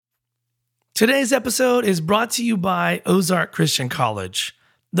Today's episode is brought to you by Ozark Christian College.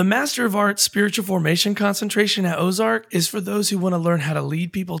 The Master of Arts Spiritual Formation concentration at Ozark is for those who want to learn how to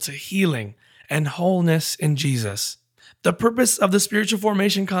lead people to healing and wholeness in Jesus. The purpose of the Spiritual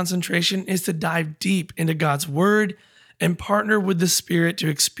Formation concentration is to dive deep into God's Word and partner with the Spirit to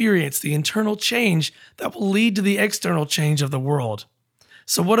experience the internal change that will lead to the external change of the world.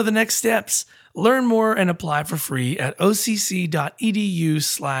 So what are the next steps? Learn more and apply for free at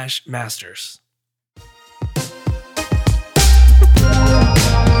occ.edu/masters.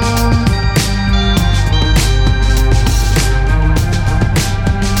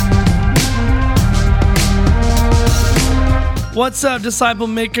 What's up, Disciple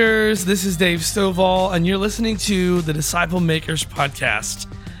Makers? This is Dave Stovall, and you're listening to the Disciple Makers podcast.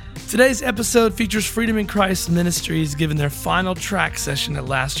 Today's episode features Freedom in Christ Ministries giving their final track session at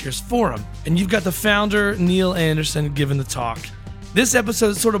last year's forum, and you've got the founder, Neil Anderson, giving the talk. This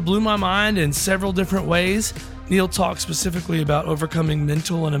episode sort of blew my mind in several different ways. Neil talked specifically about overcoming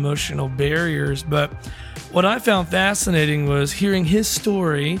mental and emotional barriers, but what I found fascinating was hearing his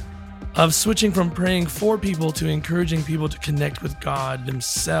story of switching from praying for people to encouraging people to connect with God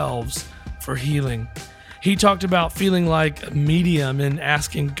themselves for healing. He talked about feeling like a medium and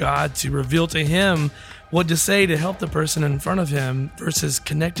asking God to reveal to him what to say to help the person in front of him versus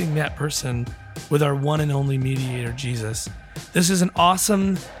connecting that person with our one and only mediator, Jesus. This is an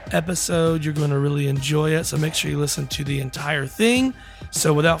awesome episode. You're going to really enjoy it, so make sure you listen to the entire thing.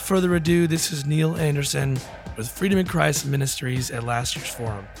 So without further ado, this is Neil Anderson with Freedom in Christ Ministries at last year's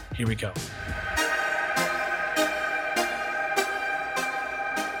forum. Here we go.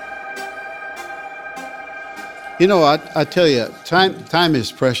 You know, I tell you, time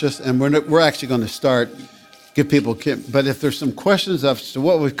is precious, and we're actually going to start, give people, but if there's some questions as to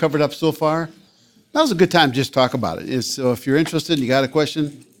what we've covered up so far, now's a good time to just talk about it. So if you're interested and you got a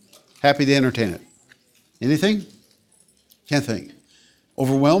question, happy to entertain it. Anything? Can't think.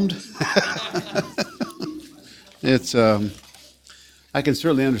 Overwhelmed? It's, I can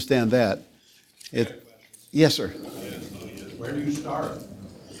certainly understand that. Yes, sir. Where do you start?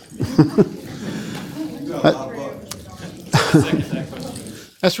 You got a lot of books.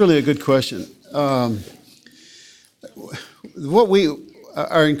 That's really a good question. What we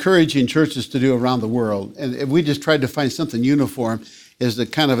are encouraging churches to do around the world, and we just tried to find something uniform, is the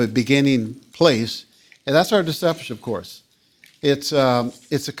kind of a beginning place, and that's our discipleship course. It's a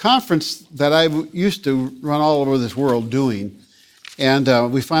conference that I used to run all over this world doing, and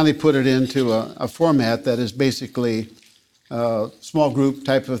we finally put it into a format that is basically a small group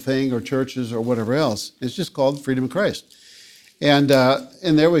type of thing, or churches, or whatever else. It's just called Freedom in Christ. And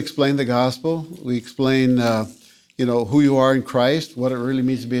there we explain the gospel. We explain, who you are in Christ, what it really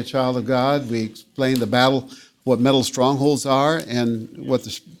means to be a child of God. We explain the battle, what mental strongholds are, and what the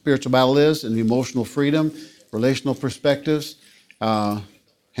spiritual battle is, and emotional freedom, relational perspectives.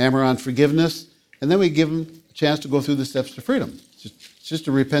 Hammer on forgiveness, and then we give them a chance to go through the steps to freedom. It's just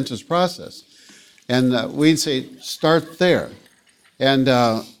a repentance process. And we'd say, start there. And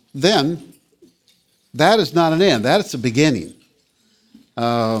then, that is not an end. That is the beginning.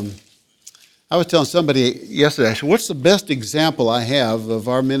 I was telling somebody yesterday, I said, what's the best example I have of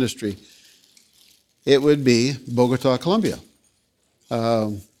our ministry? It would be Bogota, Colombia.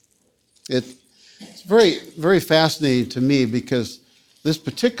 It's very, very fascinating to me because this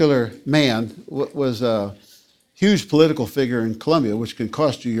particular man was a huge political figure in Colombia, which can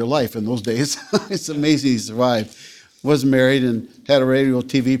cost you your life in those days. It's amazing he survived. Was married and had a radio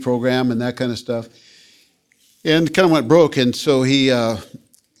TV program and that kind of stuff. And kind of went broke, and so he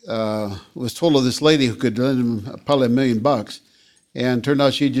was told of this lady who could lend him probably $1 million. And turned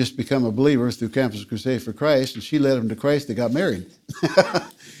out she'd just become a believer through Campus Crusade for Christ, and she led him to Christ. They got married.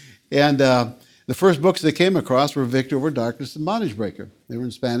 And the first books they came across were Victory Over Darkness and Bondage Breaker. They were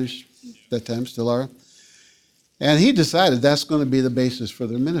in Spanish at that time, still are. And he decided that's going to be the basis for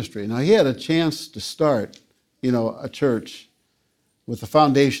their ministry. Now, he had a chance to start, a church with the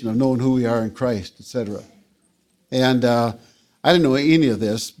foundation of knowing who we are in Christ, etc. And I didn't know any of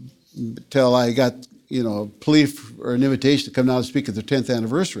this until I got, a plea or an invitation to come down and speak at their 10th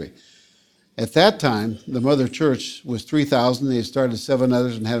anniversary. At that time, the mother church was 3,000. They had started 7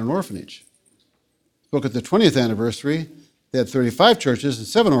 others and had an orphanage. Look at the 20th anniversary, they had 35 churches and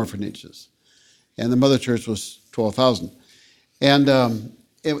 7 orphanages. And the mother church was 12,000. And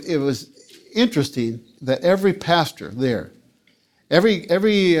it was interesting that every pastor there,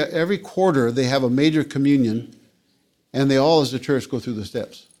 every quarter they have a major communion, and they all as a church go through the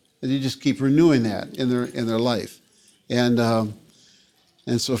steps. And you just keep renewing that in their life. And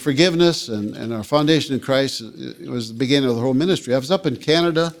so forgiveness and our foundation in Christ, it was the beginning of the whole ministry. I was up in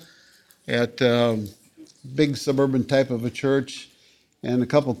Canada at big suburban type of a church, and a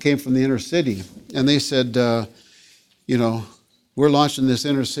couple came from the inner city, and they said, we're launching this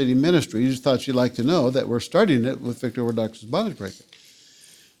inner city ministry. You just thought you'd like to know that we're starting it with Victory Over Darkness Bondage Breaker.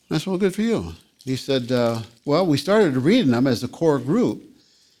 And I said, well, good for you. He said, well, we started reading them as a core group,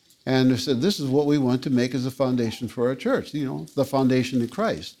 and they said, this is what we want to make as a foundation for our church, the foundation in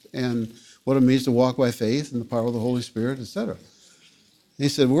Christ, and what it means to walk by faith and the power of the Holy Spirit, etc. He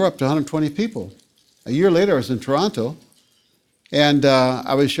said, we're up to 120 people. A year later, I was in Toronto, and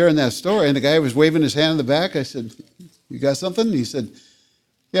I was sharing that story, and the guy was waving his hand in the back. I said, you got something? And he said,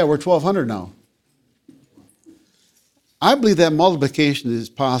 yeah, we're 1,200 now. I believe that multiplication is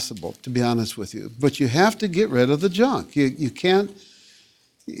possible, to be honest with you, but you have to get rid of the junk. You can't,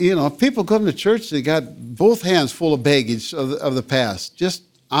 people come to church, they got both hands full of baggage of the past, just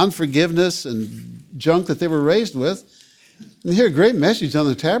unforgiveness and junk that they were raised with. And hear a great message on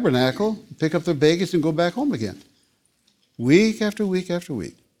the tabernacle, pick up their baggage and go back home again. Week after week after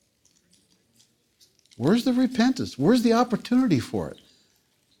week. Where's the repentance? Where's the opportunity for it?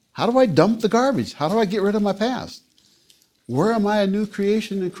 How do I dump the garbage? How do I get rid of my past? Where am I a new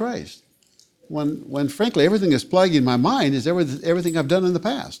creation in Christ? When frankly, everything that's plaguing my mind is everything I've done in the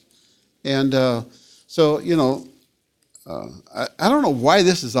past. And I don't know why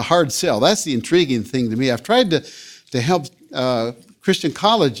this is a hard sell. That's the intriguing thing to me. I've tried to help Christian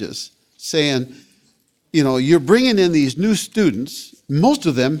colleges saying, you're bringing in these new students. Most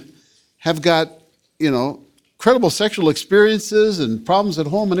of them have got, credible sexual experiences and problems at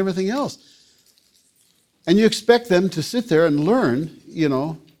home and everything else. And you expect them to sit there and learn,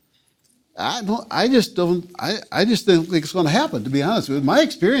 I just don't think it's going to happen, to be honest with you. My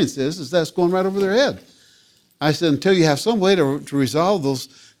experience is that's going right over their head. I said, until you have some way to resolve those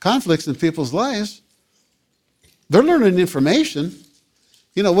conflicts in people's lives, they're learning information.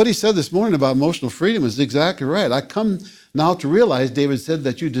 What he said this morning about emotional freedom is exactly right. I come now to realize, David said,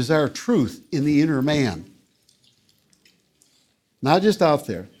 that you desire truth in the inner man. Not just out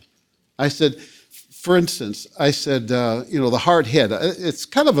there. I said, for instance, the hard head. It's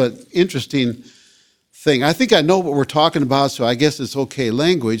kind of an interesting thing. I think I know what we're talking about, so I guess it's okay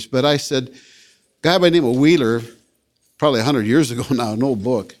language. But I said, a guy by the name of Wheeler, probably 100 years ago now, an old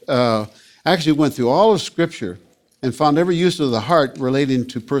book, actually went through all of Scripture and found every use of the heart relating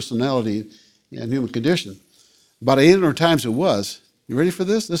to personality and human condition. About 800 times it was. You ready for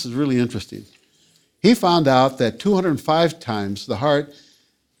this? This is really interesting. He found out that 205 times the heart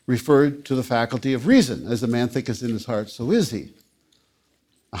referred to the faculty of reason. As a man thinketh in his heart, so is he.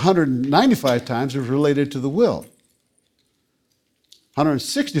 195 times is related to the will.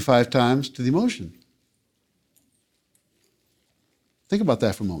 165 times to the emotion. Think about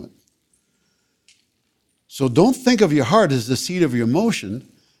that for a moment. So don't think of your heart as the seat of your emotion.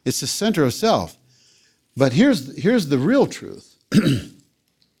 It's the center of self. But here's the real truth.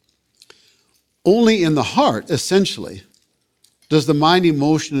 Only in the heart, essentially, does the mind,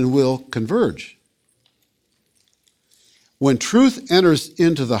 emotion, and will converge. When truth enters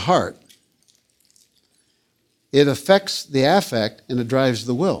into the heart, it affects the affect and it drives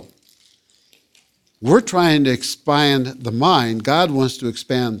the will. We're trying to expand the mind. God wants to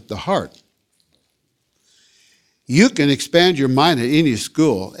expand the heart. You can expand your mind at any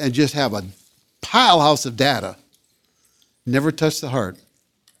school and just have a pilehouse of data. Never touch the heart.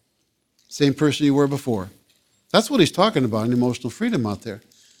 Same person you were before. That's what he's talking about in emotional freedom out there.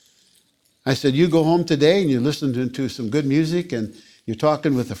 I said, you go home today and you're listening to some good music and you're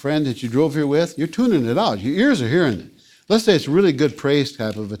talking with a friend that you drove here with, you're tuning it out. Your ears are hearing it. Let's say it's really good praise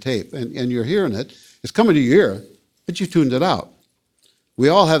type of a tape and you're hearing it. It's coming to your ear, but you tuned it out. We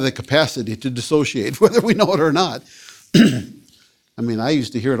all have the capacity to dissociate, whether we know it or not. I mean, I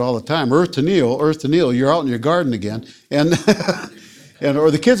used to hear it all the time. Earth to Neil, you're out in your garden again. And,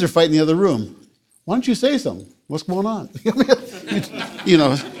 or the kids are fighting in the other room. Why don't you say something? What's going on?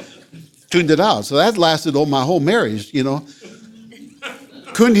 Tuned it out. So that lasted my whole marriage,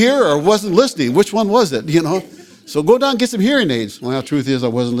 Couldn't hear or wasn't listening. Which one was it, So go down and get some hearing aids. Well, the truth is I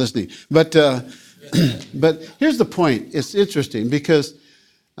wasn't listening. But here's the point. It's interesting because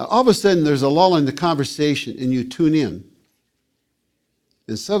all of a sudden there's a lull in the conversation and you tune in.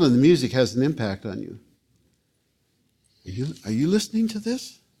 And suddenly the music has an impact on you. Are you listening to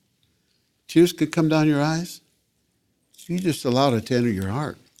this? Tears could come down your eyes. You just allowed it to enter your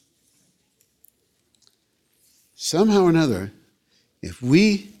heart. Somehow or another, if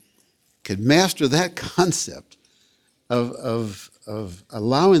we could master that concept of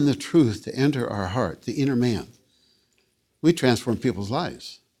allowing the truth to enter our heart, the inner man, we transform people's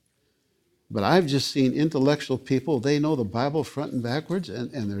lives. But I've just seen intellectual people, they know the Bible front and backwards,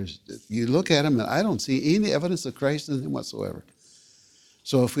 and you look at them, and I don't see any evidence of Christ in them whatsoever.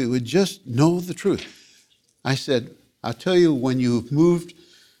 So if we would just know the truth. I said, I'll tell you, when you've moved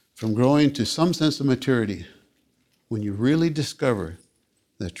from growing to some sense of maturity, when you really discover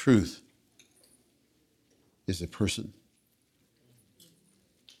that truth is a person,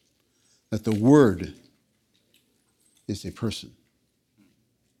 that the Word is a person.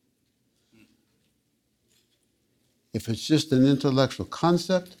 If it's just an intellectual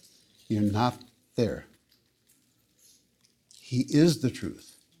concept, you're not there. He is the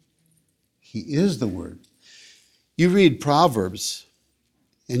truth. He is the Word. You read Proverbs,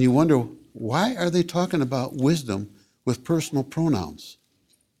 and you wonder, why are they talking about wisdom with personal pronouns?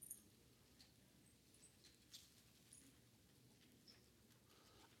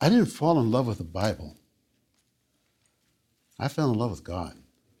 I didn't fall in love with the Bible. I fell in love with God.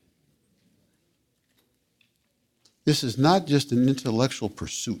 This is not just an intellectual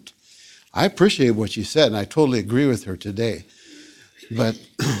pursuit. I appreciate what she said, and I totally agree with her today. But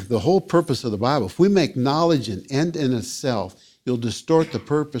the whole purpose of the Bible, if we make knowledge an end in itself, you'll distort the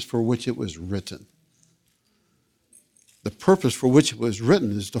purpose for which it was written. The purpose for which it was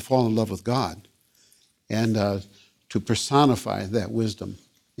written is to fall in love with God and to personify that wisdom.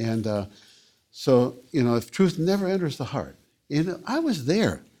 And so, if truth never enters the heart, I was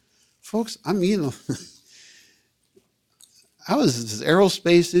there. Folks, I was an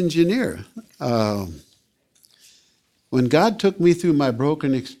aerospace engineer. When God took me through my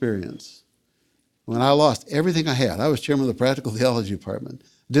broken experience, when I lost everything I had, I was chairman of the practical theology department,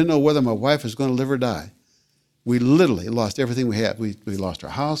 didn't know whether my wife was going to live or die. We literally lost everything we had. We lost our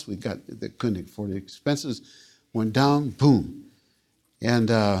house. They couldn't afford the expenses. Went down, boom. And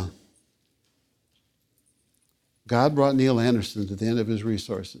God brought Neil Anderson to the end of his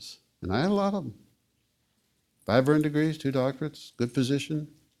resources. And I had a lot of them. 5 earned degrees, 2 doctorates, good position,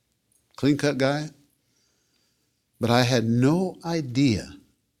 clean-cut guy. But I had no idea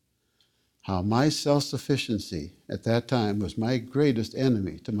how my self-sufficiency at that time was my greatest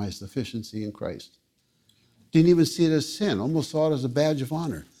enemy to my sufficiency in Christ. Didn't even see it as sin, almost saw it as a badge of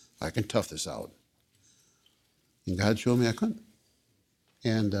honor. I can tough this out. And God showed me I couldn't.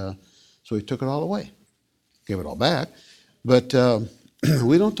 And so he took it all away. Gave it all back. But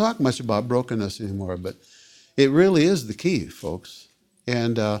we don't talk much about brokenness anymore, but it really is the key, folks.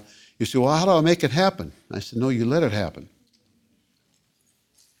 And you say, well, how do I make it happen? I said, no, you let it happen.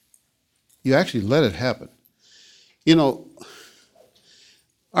 You actually let it happen.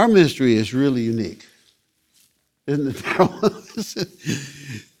 Our ministry is really unique. Isn't it?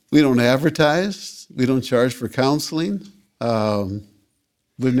 We don't advertise. We don't charge for counseling.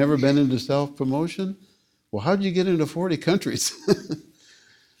 We've never been into self-promotion. Well, how did you get into 40 countries?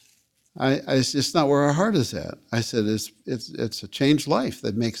 It's not where our heart is at. I said, it's a changed life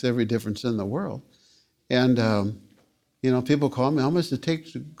that makes every difference in the world. And, people call me, how much does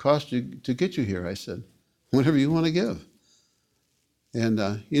it cost you to get you here? I said, whatever you want to give.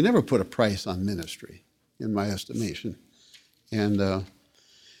 And you never put a price on ministry, in my estimation. And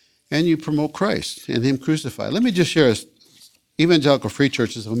you promote Christ and him crucified. Let me just share Evangelical Free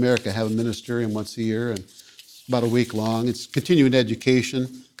Churches of America have a ministerium once a year, and it's about a week long. It's continuing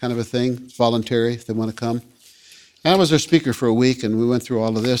education kind of a thing. It's voluntary if they want to come. And I was their speaker for a week, and we went through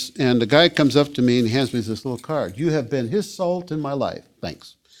all of this. And the guy comes up to me, and he hands me this little card. You have been his salt in my life.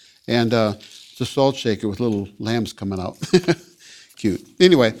 Thanks. And it's a salt shaker with little lambs coming out. Cute.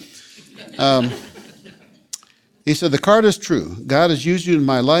 Anyway, he said, the card is true. God has used you in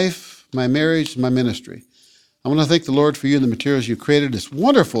my life, my marriage, my ministry. I want to thank the Lord for you and the materials you created. It's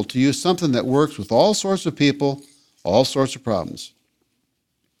wonderful to use something that works with all sorts of people, all sorts of problems.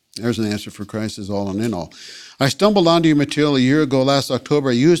 There's an answer for Christ is all and in all. I stumbled onto your material a year ago last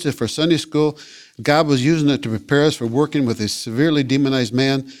October. I used it for Sunday school. God was using it to prepare us for working with a severely demonized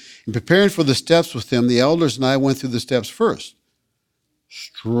man. In preparing for the steps with him, the elders and I went through the steps first.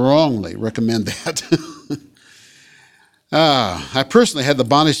 Strongly recommend that. I personally had the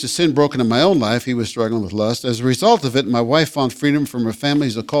bondage to sin broken in my own life. He was struggling with lust. As a result of it, my wife found freedom from her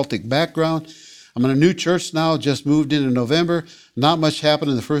family's occultic background. I'm in a new church now, just moved in November. Not much happened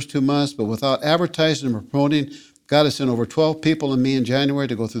in the first 2 months, but without advertising and promoting, God has sent over 12 people and me in January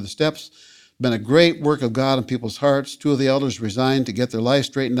to go through the steps. Been a great work of God in people's hearts. 2 of the elders resigned to get their life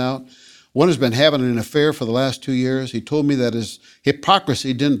straightened out. One has been having an affair for the last 2 years. He told me that his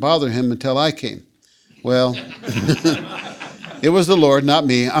hypocrisy didn't bother him until I came. Well, it was the Lord, not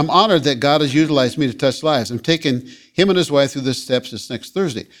me. I'm honored that God has utilized me to touch lives. I'm taking him and his wife through the steps this next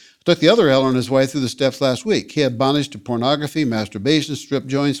Thursday. Took the other elder and his wife through the steps last week. He had bondage to pornography, masturbation, strip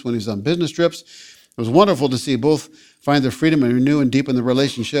joints when he was on business trips. It was wonderful to see both find their freedom and renew and deepen the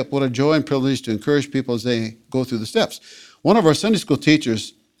relationship. What a joy and privilege to encourage people as they go through the steps. One of our Sunday school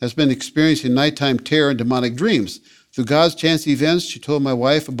teachers has been experiencing nighttime terror and demonic dreams. Through God's chance events, she told my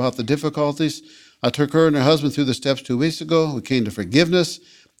wife about the difficulties. I took her and her husband through the steps 2 weeks ago. We came to forgiveness.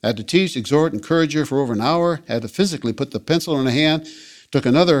 I had to teach, exhort, encourage her for over an hour. I had to physically put the pencil in her hand. Took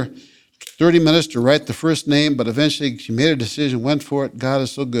another 30 minutes to write the first name, but eventually she made a decision, went for it. God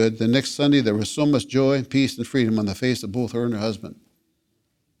is so good. The next Sunday, there was so much joy, peace, and freedom on the face of both her and her husband.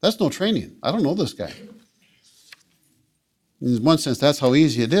 That's no training. I don't know this guy. In one sense, that's how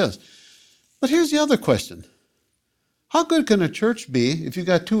easy it is. But here's the other question. How good can a church be if you've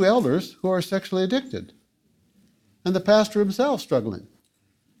got 2 elders who are sexually addicted and the pastor himself struggling?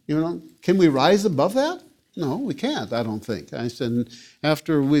 Can we rise above that? No, we can't, I don't think. I said,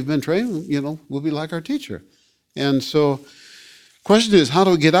 after we've been trained, we'll be like our teacher. And so the question is, how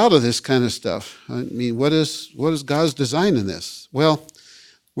do we get out of this kind of stuff? I mean, what is God's design in this? Well,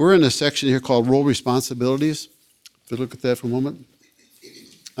 we're in a section here called Role Responsibilities. If you look at that for a moment.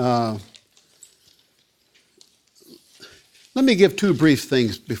 Let me give 2 brief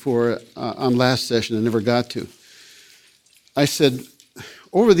things before, on last session I never got to. I said,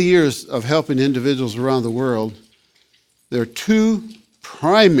 over the years of helping individuals around the world, there are 2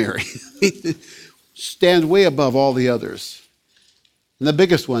 primary, stand way above all the others. And the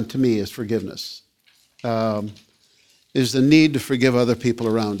biggest one to me is forgiveness, is the need to forgive other people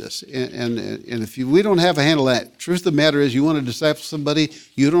around us. And if we don't have a handle on that, truth of the matter is you want to disciple somebody,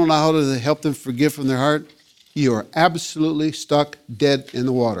 you don't know how to help them forgive from their heart, you are absolutely stuck dead in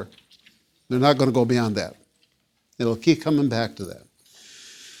the water. They're not going to go beyond that. It'll keep coming back to that.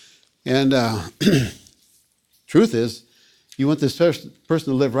 And truth is, you want this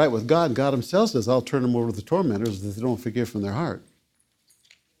person to live right with God, and God himself says, I'll turn them over to the tormentors if they don't forgive from their heart.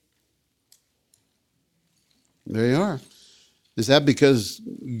 There you are. Is that because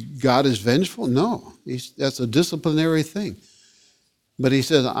God is vengeful? No. That's a disciplinary thing. But he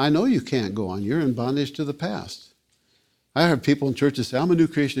says, I know you can't go on. You're in bondage to the past. I heard people in churches say, I'm a new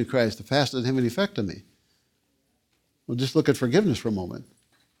creation in Christ. The past doesn't have any effect on me. Well, just look at forgiveness for a moment.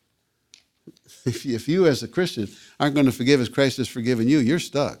 If you as a Christian aren't going to forgive as Christ has forgiven you, you're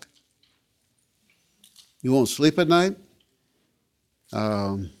stuck. You won't sleep at night.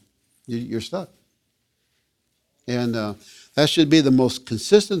 You're stuck. And that should be the most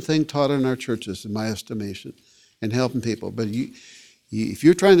consistent thing taught in our churches, in my estimation, in helping people. But if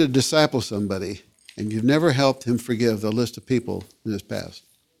you're trying to disciple somebody and you've never helped him forgive the list of people in his past,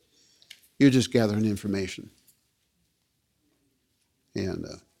 you're just gathering information. And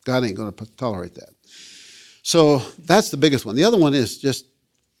God ain't going to tolerate that. So that's the biggest one. The other one is just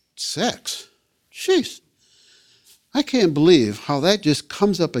sex. Jeez. I can't believe how that just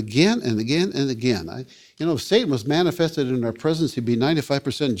comes up again and again and again. If Satan was manifested in our presence, he'd be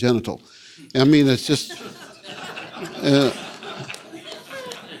 95% genital. I mean, it's just...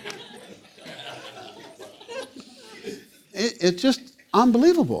 it's just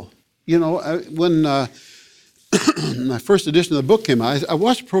unbelievable. When my first edition of the book came out, I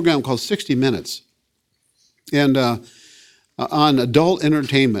watched a program called 60 Minutes and on adult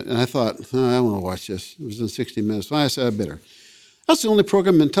entertainment. And I thought, I want to watch this. It was in 60 Minutes. So I said, I better. That's the only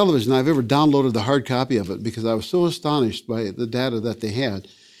program in television I've ever downloaded the hard copy of it because I was so astonished by the data that they had.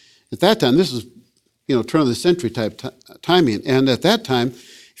 At that time, this was, turn of the century type timing. And at that time,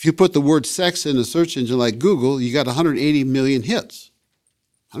 if you put the word sex in a search engine like Google, you got 180 million hits.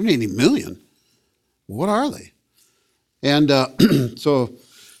 180 million? What are they? And so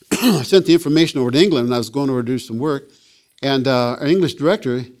I sent the information over to England, and I was going over to do some work. And our English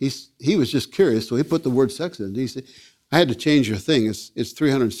director, he was just curious, so he put the word sex in. He said, I had to change your thing. It's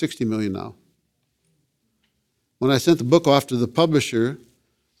 360 million now. When I sent the book off to the publisher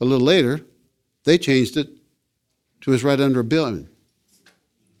a little later, they changed it to it's right under 1 billion.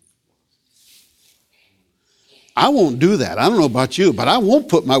 I won't do that. I don't know about you, but I won't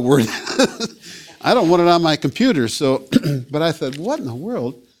put my word. I don't want it on my computer. So, but I thought, what in the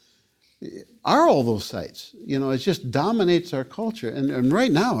world are all those sites? It just dominates our culture. And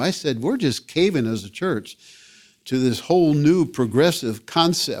right now, I said, we're just caving as a church to this whole new progressive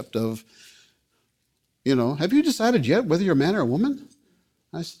concept of, have you decided yet whether you're a man or a woman?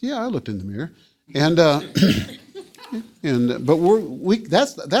 I said, yeah, I looked in the mirror. And, but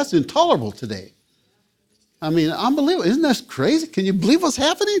that's intolerable today. I mean, unbelievable. Isn't that crazy? Can you believe what's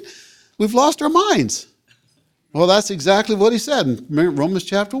happening? We've lost our minds. Well, that's exactly what he said in Romans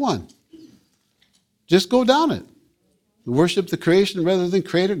chapter 1. Just go down it. Worship the creation rather than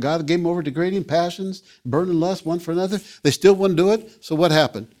creator. God gave them over to degrading passions, burning lust one for another. They still wouldn't do it. So what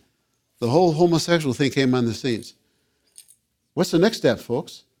happened? The whole homosexual thing came on the scenes. What's the next step,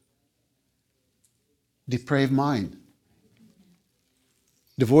 folks? Depraved mind.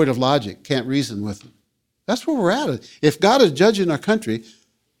 Devoid of logic. Can't reason with them. That's where we're at. If God is judging our country,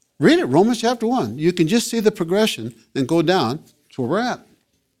 read it, Romans chapter 1. You can just see the progression and go down. That's where we're at.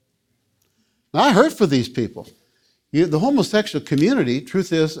 Now, I hurt for these people. The homosexual community,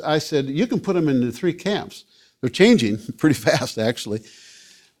 truth is, I said, you can put them into 3 camps. They're changing pretty fast, actually.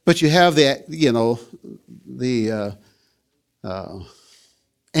 But you have the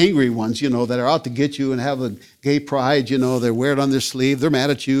angry ones, that are out to get you and have a gay pride, they wear it on their sleeve. They're mad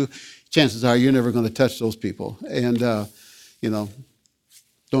at you. Chances are you're never going to touch those people. And,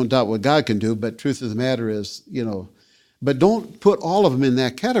 don't doubt what God can do, but truth of the matter is, but don't put all of them in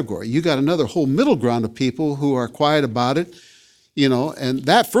that category. You got another whole middle ground of people who are quiet about it, and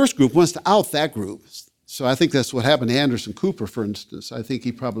that first group wants to out that group. So I think that's what happened to Anderson Cooper, for instance. I think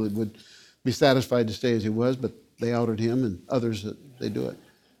he probably would be satisfied to stay as he was, but they outed him and others that they do it.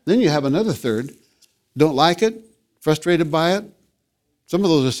 Then you have another third, don't like it, frustrated by it. Some of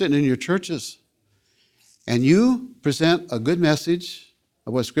those are sitting in your churches. And you present a good message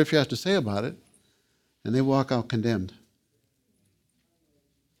of what Scripture has to say about it, and they walk out condemned.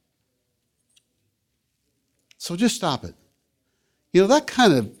 So just stop it. That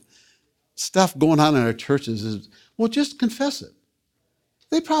kind of stuff going on in our churches is, well, just confess it.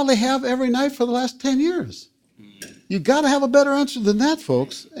 They probably have every night for the last 10 years. You've got to have a better answer than that,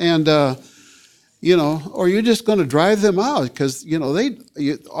 folks. And, or you're just going to drive them out because,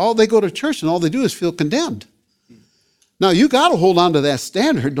 they go to church and all they do is feel condemned. Now, you got to hold on to that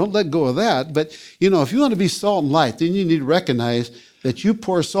standard. Don't let go of that. But, if you want to be salt and light, then you need to recognize that you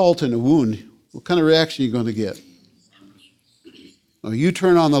pour salt in a wound. What kind of reaction are you going to get? Well, you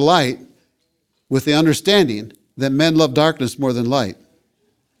turn on the light with the understanding that men love darkness more than light.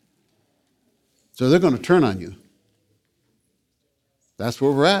 So they're going to turn on you. That's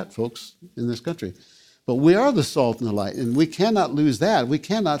where we're at, folks, in this country. But we are the salt and the light, and we cannot lose that. We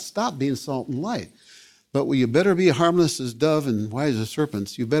cannot stop being salt and light. But you better be harmless as dove and wise as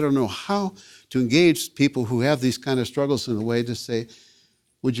serpents. You better know how to engage people who have these kind of struggles in a way to say,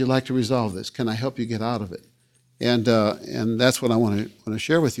 would you like to resolve this? Can I help you get out of it? And that's what I want to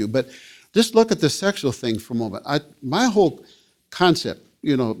share with you. But just look at the sexual thing for a moment. My whole concept,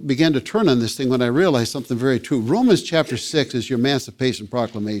 began to turn on this thing when I realized something very true. Romans chapter 6 is your emancipation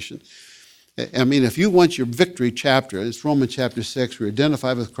proclamation. I mean, if you want your victory chapter, it's Romans chapter 6. We're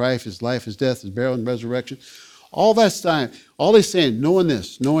identified with Christ, his life, his death, his burial, and resurrection. All that's time, all he's saying, knowing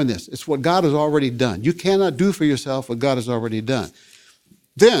this. It's what God has already done. You cannot do for yourself what God has already done.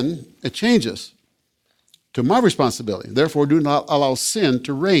 Then it changes to my responsibility. Therefore, do not allow sin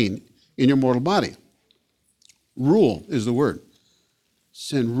to reign in your mortal body. Rule is the word.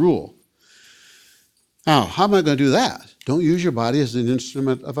 Sin rule. Now, how am I going to do that? Don't use your body as an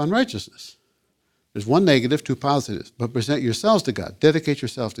instrument of unrighteousness. There's 1 negative, 2 positives. But present yourselves to God. Dedicate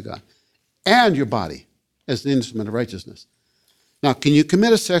yourself to God. And your body as an instrument of righteousness. Now, can you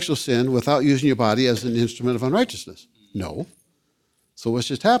commit a sexual sin without using your body as an instrument of unrighteousness? No. So what's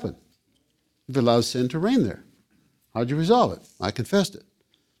just happened? You've allowed sin to reign there. How'd you resolve it? I confessed it.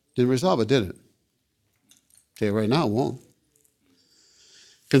 Didn't resolve it, did it? Tell you right now, it won't.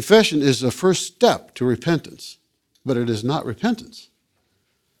 Confession is the first step to repentance, but it is not repentance.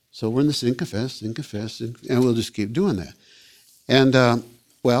 So we're in the sin, confess, and we'll just keep doing that. And,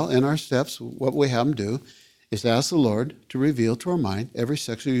 in our steps, what we have them do is ask the Lord to reveal to our mind every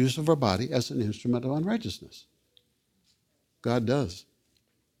sexual use of our body as an instrument of unrighteousness. God does.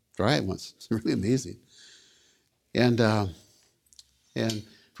 Try it once. It's really amazing. And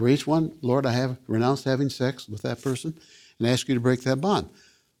for each one, Lord, I have renounced having sex with that person and ask you to break that bond.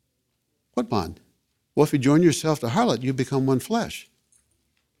 What bond? Well, if you join yourself to harlot, you become one flesh.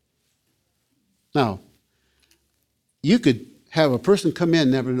 Now, you could have a person come in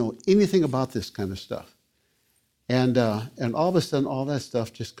and never know anything about this kind of stuff. And all of a sudden, all that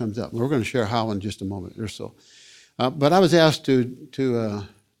stuff just comes up. We're going to share how in just a moment or so. But I was asked to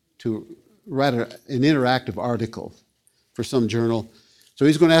write an interactive article for some journal. So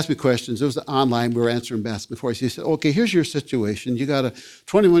he's going to ask me questions. It was online. We were answering back before. He said, okay, here's your situation. You got a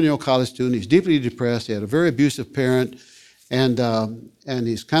 21-year-old college student. He's deeply depressed. He had a very abusive parent. And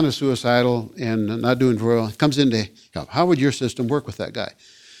he's kind of suicidal and not doing very well. He comes in to help. How would your system work with that guy?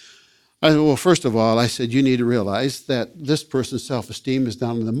 I said, well, first of all, I said, you need to realize that this person's self-esteem is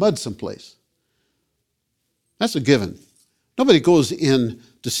down in the mud someplace. That's a given. Nobody goes in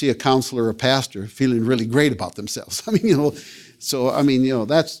to see a counselor or a pastor feeling really great about themselves. That's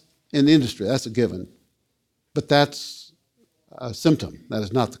in the industry, that's a given. But that's a symptom. That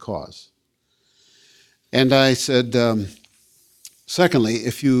is not the cause. And I said, secondly,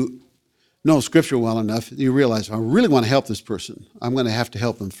 if you know Scripture well enough, you realize, if I really want to help this person, I'm going to have to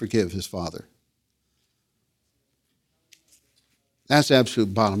help him forgive his father. That's the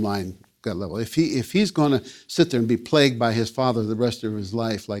absolute bottom line, gut level. If he's going to sit there and be plagued by his father the rest of his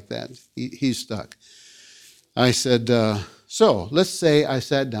life like that, he's stuck. I said, so let's say I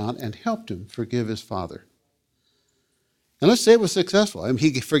sat down and helped him forgive his father. And let's say it was successful.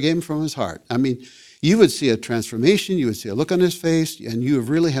 He forgave him from his heart. You would see a transformation, you would see a look on his face, and you have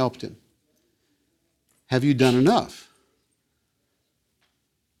really helped him. Have you done enough?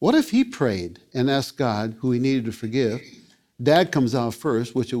 What if he prayed and asked God who he needed to forgive? Dad comes out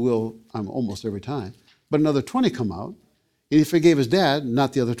first, which it will almost every time, but another 20 come out, and he forgave his dad,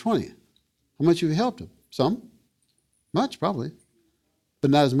 not the other 20. How much have you helped him? Some? Much, probably,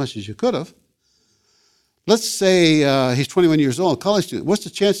 but not as much as you could have. Let's say he's 21 years old, a college student. What's the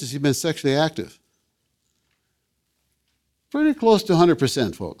chances he's been sexually active? Pretty close to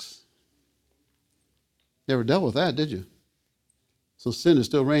 100%, folks. Never dealt with that, did you? So sin is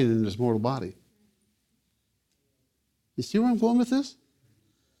still reigning in this mortal body. You see where I'm going with this?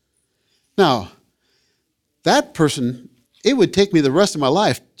 Now, that person, it would take me the rest of my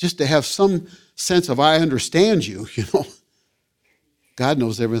life just to have some sense of I understand you, God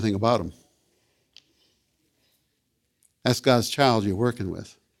knows everything about him. That's God's child you're working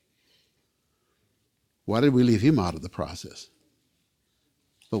with. Why did we leave him out of the process?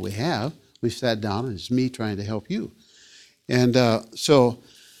 But we have. We sat down, and it's me trying to help you. And so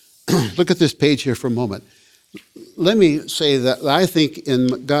look at this page here for a moment. Let me say that I think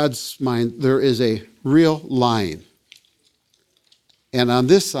in God's mind there is a real line. And on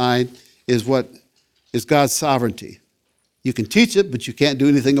this side is what is God's sovereignty. You can teach it, but you can't do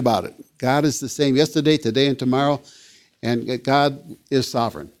anything about it. God is the same yesterday, today, and tomorrow, and God is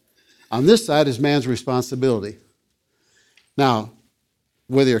sovereign. On this side is man's responsibility. Now,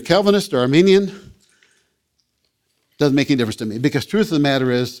 whether you're Calvinist or Arminian, doesn't make any difference to me, because truth of the matter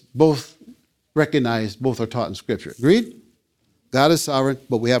is both recognize, both are taught in Scripture. Agreed? God is sovereign,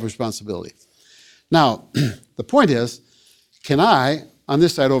 but we have responsibility. Now, the point is, can I, on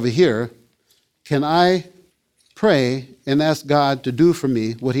this side over here, can I pray and ask God to do for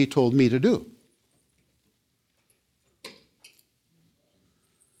me what he told me to do?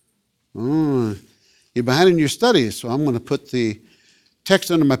 You're behind in your studies, so I'm going to put the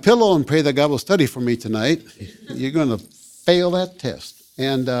text under my pillow and pray that God will study for me tonight. You're going to fail that test.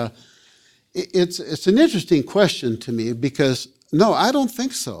 And it's an interesting question to me because, no, I don't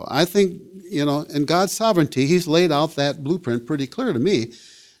think so. I think, in God's sovereignty, he's laid out that blueprint pretty clear to me.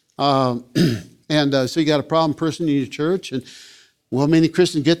 So you got a problem person in your church, and many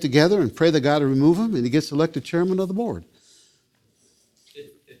Christians get together and pray that God will remove him, and he gets elected chairman of the board.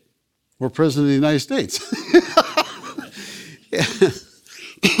 Or president of the United States.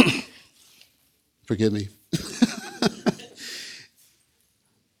 Forgive me.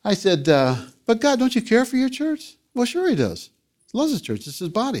 I said, but God, don't you care for your church? Well, sure he does. He loves his church. It's his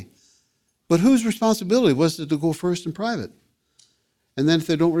body. But whose responsibility was it to go first in private? And then if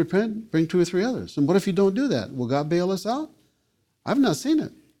they don't repent, bring 2 or 3 others. And what if you don't do that? Will God bail us out? I've not seen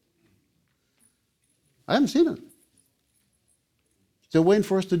it. I haven't seen it. Still waiting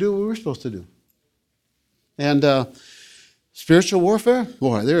for us to do what we're supposed to do. And spiritual warfare,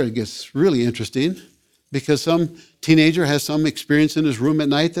 boy, there it gets really interesting because some teenager has some experience in his room at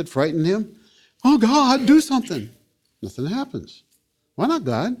night that frightened him. Oh, God, do something. Nothing happens. Why not,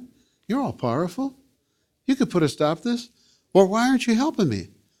 God? You're all powerful. You could put a stop to this. Or why aren't you helping me?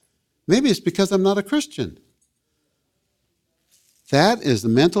 Maybe it's because I'm not a Christian. That is the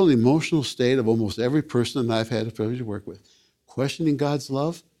mental and emotional state of almost every person that I've had the privilege to work with. Questioning God's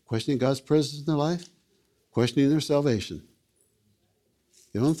love, questioning God's presence in their life, questioning their salvation.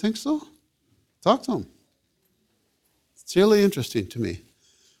 You don't think so? Talk to them. It's really interesting to me.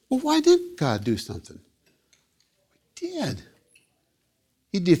 Well, why didn't God do something? He did.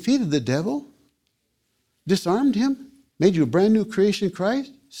 He defeated the devil, disarmed him, made you a brand new creation in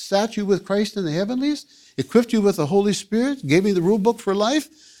Christ, sat you with Christ in the heavenlies, equipped you with the Holy Spirit, gave you the rule book for life.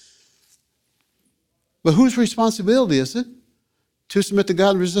 But whose responsibility is it to submit to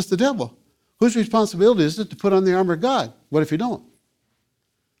God and resist the devil? Whose responsibility is it to put on the armor of God? What if you don't?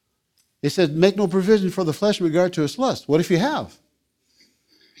 He said, make no provision for the flesh in regard to its lust. What if you have?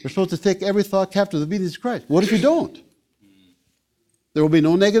 We're supposed to take every thought captive to the obedience of Christ. What if you don't? There will be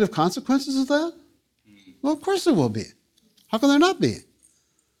no negative consequences of that? Well, of course there will be. How can there not be?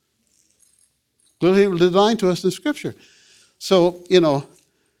 Clearly designed to us in Scripture. So,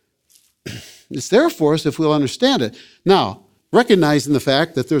 it's there for us if we'll understand it. Now, recognizing the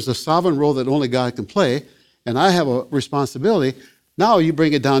fact that there's a sovereign role that only God can play, and I have a responsibility, now you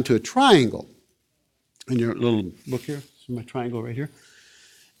bring it down to a triangle. In your little book here, see my triangle right here.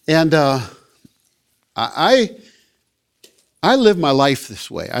 And I live my life this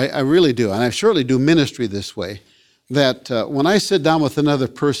way. I really do. And I surely do ministry this way. That when I sit down with another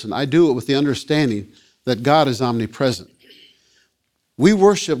person, I do it with the understanding that God is omnipresent. We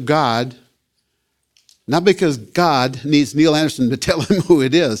worship God not because God needs Neil Anderson to tell him who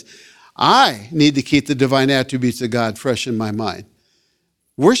it is. I need to keep the divine attributes of God fresh in my mind.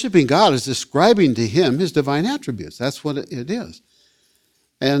 Worshiping God is ascribing to him his divine attributes. That's what it is.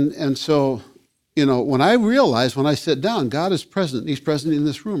 And so, when I sit down, God is present. He's present in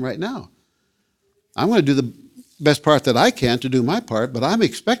this room right now. I'm going to do the best part that I can to do my part, but I'm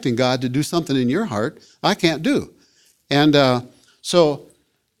expecting God to do something in your heart I can't do. And so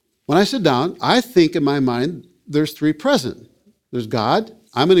when I sit down, I think in my mind there's three present. There's God,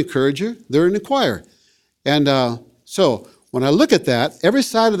 I'm an encourager, they're an inquirer. And so when I look at that, every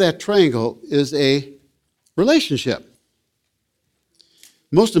side of that triangle is a relationship.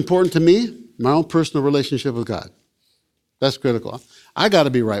 Most important to me, my own personal relationship with God. That's critical. I got to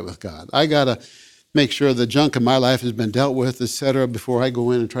be right with God. I got to make sure the junk in my life has been dealt with, etc., before I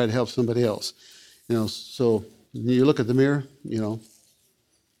go in and try to help somebody else. So you look at the mirror,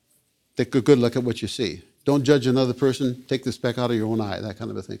 take a good look at what you see. Don't judge another person. Take the speck out of your own eye, that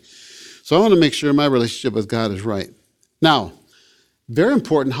kind of a thing. So I want to make sure my relationship with God is right. Now, very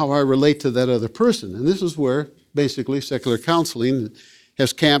important how I relate to that other person. And this is where basically secular counseling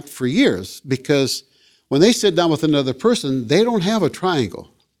has camped for years, because when they sit down with another person, they don't have a triangle.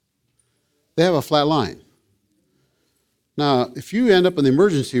 They have a flat line. Now, if you end up in the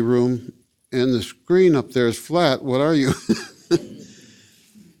emergency room and the screen up there is flat, what are you?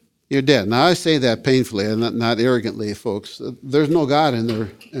 You're dead. Now, I say that painfully and not arrogantly, folks. There's no God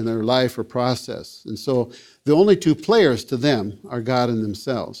in their life or process. And so the only two players to them are God and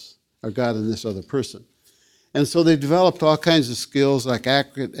themselves, or God and this other person. And so they developed all kinds of skills like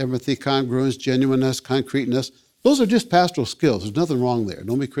accurate empathy, congruence, genuineness, concreteness. Those are just pastoral skills. There's nothing wrong there.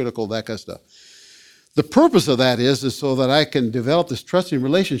 Don't be critical of that kind of stuff. The purpose of that is so that I can develop this trusting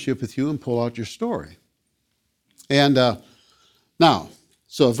relationship with you and pull out your story. And now,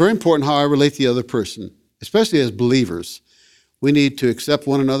 so very important how I relate to the other person, especially as believers. We need to accept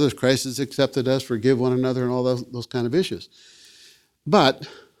one another as Christ has accepted us, forgive one another, and all those kind of issues. But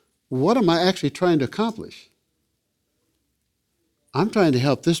what am I actually trying to accomplish? I'm trying to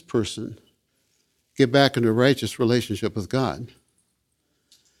help this person get back into a righteous relationship with God.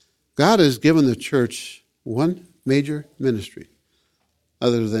 God has given the church one major ministry,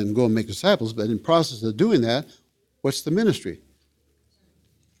 other than go and make disciples, but in the process of doing that, what's the ministry?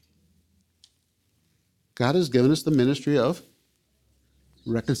 God has given us the ministry of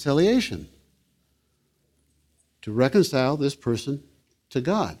reconciliation. To reconcile this person to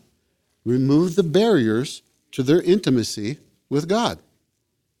God. Remove the barriers to their intimacy with God.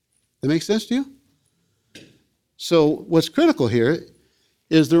 That make sense to you? So what's critical here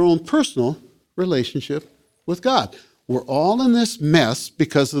is their own personal relationship with God. We're all in this mess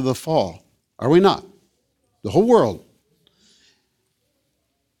because of the fall, are we not? The whole world.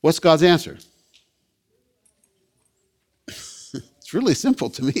 What's God's answer? It's really simple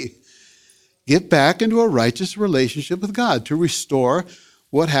to me. Get back into a righteous relationship with God, to restore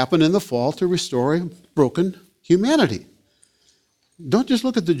what happened in the fall, to restore a broken humanity. Don't just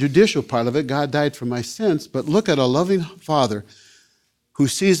look at the judicial part of it, God died for my sins, but look at a loving Father who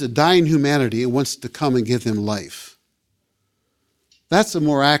sees a dying humanity and wants to come and give them life. That's a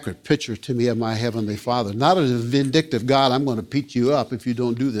more accurate picture to me of my Heavenly Father. Not as a vindictive God, I'm going to beat you up if you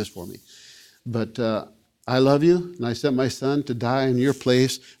don't do this for me. But I love you, and I sent my Son to die in your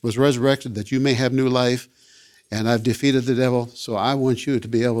place, was resurrected that you may have new life, and I've defeated the devil, so I want you to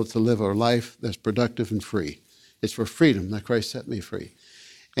be able to live a life that's productive and free. It's for freedom that Christ set me free.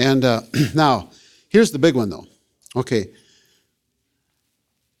 And now, here's the big one, though. Okay.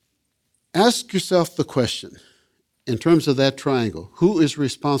 Ask yourself the question, in terms of that triangle, who is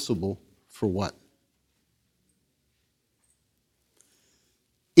responsible for what?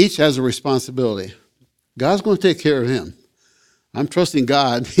 Each has a responsibility. God's going to take care of him. I'm trusting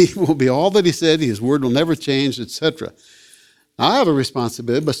God. He will be all that he said. His word will never change, etc. I have a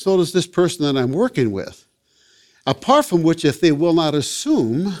responsibility, but so does this person that I'm working with. Apart from which, if they will not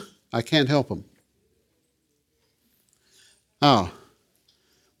assume, I can't help them. Now,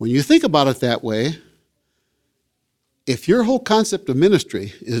 when you think about it that way, if your whole concept of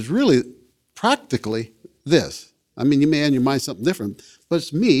ministry is really practically this, I mean, you may have in your mind something different, but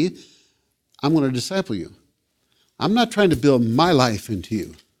it's me, I'm going to disciple you. I'm not trying to build my life into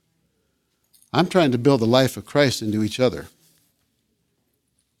you. I'm trying to build the life of Christ into each other.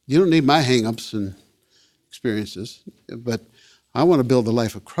 You don't need my hang-ups and experiences, but I want to build the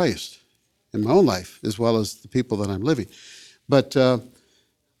life of Christ in my own life as well as the people that I'm living. But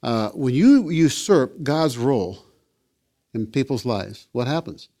when you usurp God's role in people's lives, what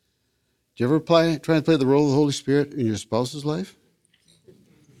happens? Do you ever try and play the role of the Holy Spirit in your spouse's life?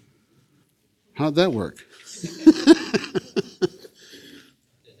 How'd that work?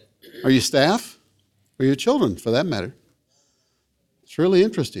 Are you staff? Or your children, for that matter? It's really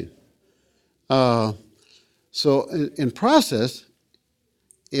interesting. So in process,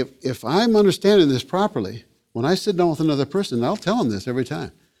 if I'm understanding this properly, when I sit down with another person, I'll tell them this every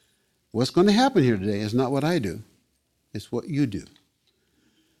time. What's going to happen here today is not what I do. It's what you do.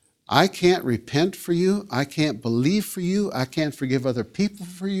 I can't repent for you. I can't believe for you. I can't forgive other people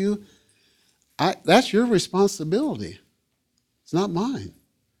for you. That's your responsibility. It's not mine.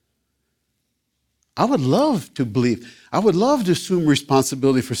 I would love to believe. I would love to assume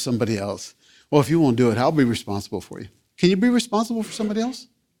responsibility for somebody else. Well, if you won't do it, I'll be responsible for you. Can you be responsible for somebody else?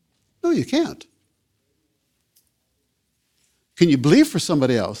 No, you can't. Can you believe for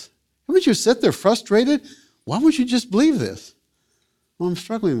somebody else? Haven't you sit there frustrated? Why won't you just believe this? Well, I'm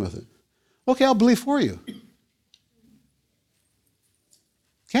struggling with it. Okay, I'll believe for you.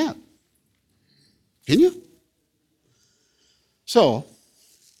 Can't. Can you? So,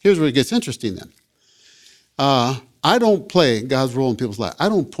 here's where it gets interesting then. I don't play God's role in people's lives. I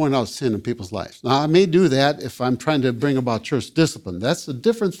don't point out sin in people's lives. Now, I may do that if I'm trying to bring about church discipline. That's a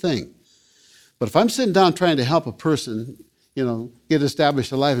different thing. But if I'm sitting down trying to help a person, get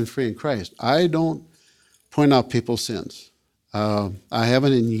established alive and free in Christ, I don't point out people's sins. I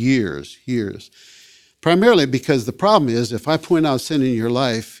haven't in years. Primarily because the problem is if I point out sin in your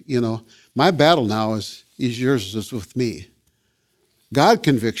life, my battle now is yours is with me. God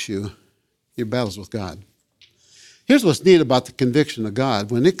convicts you, your battle's with God. Here's what's neat about the conviction of God.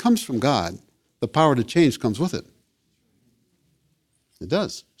 When it comes from God, the power to change comes with it. It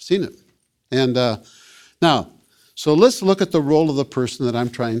does. I've seen it. And now, so let's look at the role of the person that I'm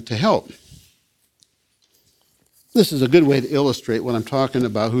trying to help. This is a good way to illustrate what I'm talking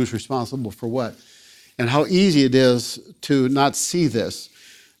about, who's responsible for what, and how easy it is to not see this.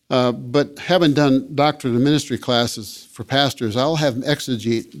 But having done doctrine and ministry classes for pastors, I'll have them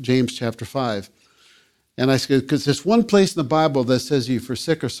exegete James chapter 5. And I said, because there's one place in the Bible that says you for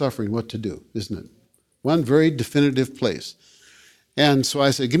sick or suffering what to do, isn't it? One very definitive place. And so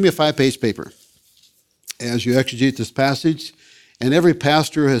I said, give me a 5-page paper as you exegete this passage. And every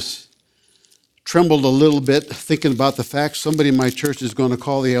pastor has trembled a little bit thinking about the fact somebody in my church is going to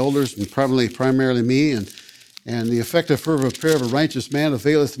call the elders, and primarily me, and the effective fervent prayer of a righteous man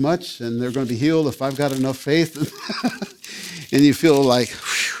availeth much, and they're going to be healed if I've got enough faith. And you feel like,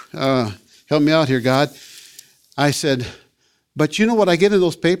 help me out here, God. I said, but you know what I get in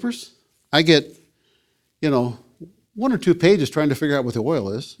those papers? I get, 1 or 2 pages trying to figure out what the oil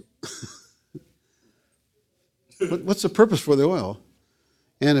is. What's the purpose for the oil?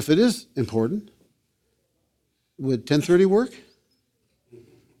 And if it is important, would 1030 work?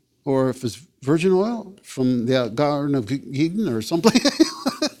 Or if it's virgin oil from the Garden of Eden or someplace?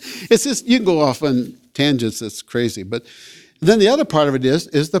 It's just, you can go off on tangents, that's crazy. But then the other part of it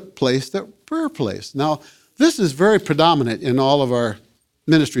is the place, that prayer place. Now, this is very predominant in all of our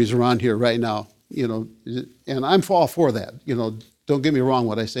ministries around here right now, and I'm all for that. Don't get me wrong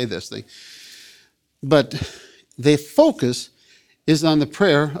when I say this thing. But the focus is on the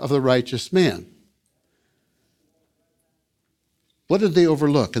prayer of the righteous man. What did they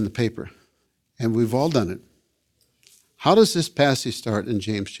overlook in the paper? And we've all done it. How does this passage start in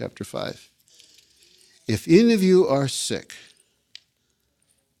James chapter 5? If any of you are sick,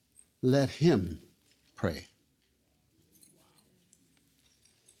 let him pray.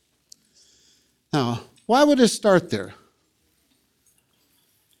 Now, why would it start there?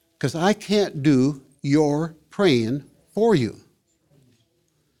 Because I can't do your praying for you.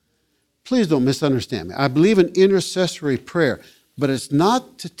 Please don't misunderstand me. I believe in intercessory prayer, but it's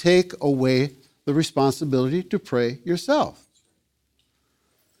not to take away the responsibility to pray yourself.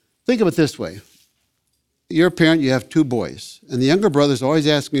 Think of it this way. You're a parent, you have 2 boys, and the younger brother's always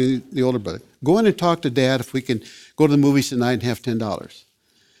asking the older brother, go in and talk to Dad if we can go to the movies tonight and have $10.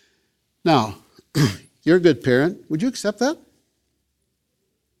 Now, you're a good parent. Would you accept that?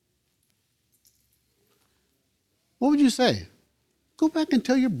 What would you say? Go back and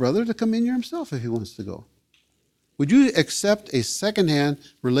tell your brother to come in here himself if he wants to go. Would you accept a secondhand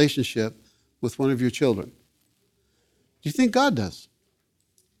relationship with one of your children? Do you think God does?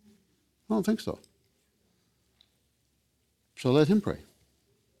 I don't think so. So let him pray.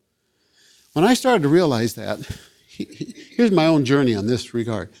 When I started to realize that, here's my own journey on this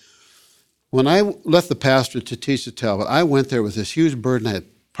regard. When I left the pastorate to teach at Talbot, I went there with this huge burden. I had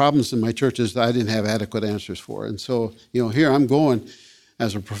problems in my churches that I didn't have adequate answers for. And so, here I'm going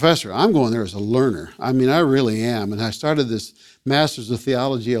as a professor. I'm going there as a learner. I mean, I really am. And I started this Master's of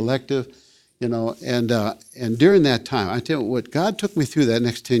Theology elective, and during that time, I tell you what, God took me through that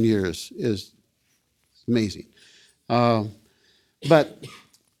next 10 years is amazing. But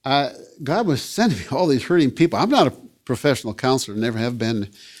God was sending me all these hurting people. I'm not a professional counselor, never have been.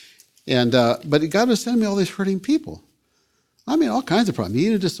 But God was sending me all these hurting people. I mean, all kinds of problems,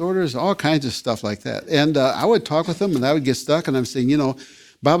 eating disorders, all kinds of stuff like that. And I would talk with them, and I would get stuck, and I'm saying,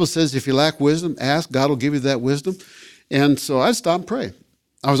 Bible says if you lack wisdom, ask, God will give you that wisdom. And so I'd stop and pray.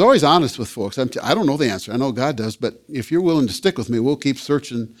 I was always honest with folks. I don't know the answer. I know God does, but if you're willing to stick with me, we'll keep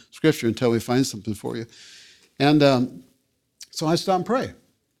searching Scripture until we find something for you. And so I'd stop and pray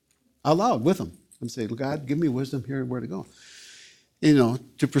out loud with them and say, God, give me wisdom here where to go,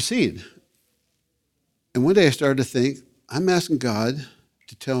 to proceed. And one day I started to think, I'm asking God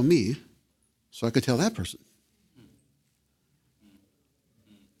to tell me so I could tell that person.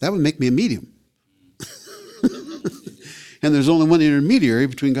 That would make me a medium. And there's only one intermediary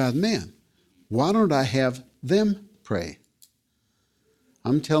between God and man. Why don't I have them pray?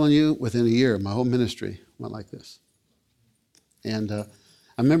 I'm telling you, within a year, my whole ministry went like this. And I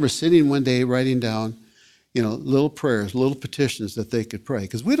remember sitting one day writing down, little prayers, little petitions that they could pray.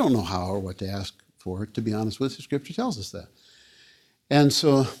 Because we don't know how or what to ask for, to be honest with you. Scripture tells us that. And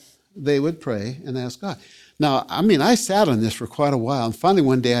so they would pray and ask God. Now, I sat on this for quite a while. And finally,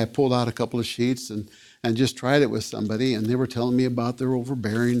 one day, I pulled out a couple of sheets and just tried it with somebody. And they were telling me about their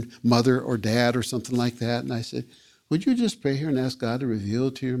overbearing mother or dad or something like that. And I said, would you just pray here and ask God to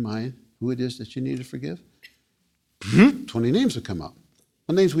reveal to your mind who it is that you need to forgive? 20 names would come out.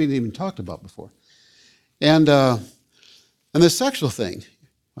 Well, names we hadn't even talked about before. And the sexual thing,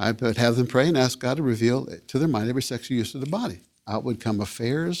 I would have them pray and ask God to reveal to their mind every sexual use of the body. Out would come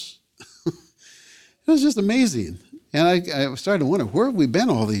affairs. It was just amazing. And I started to wonder, where have we been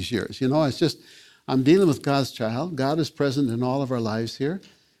all these years? It's just, I'm dealing with God's child. God is present in all of our lives here.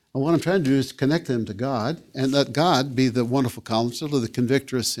 And what I'm trying to do is connect them to God and let God be the wonderful counselor, the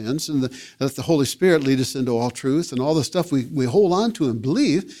convictor of sins, and let the Holy Spirit lead us into all truth and all the stuff we hold on to and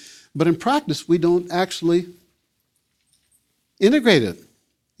believe. But in practice, we don't actually integrate it.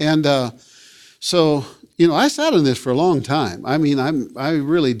 And so, I sat on this for a long time. I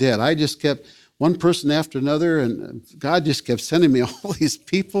really did. I just kept one person after another, and God just kept sending me all these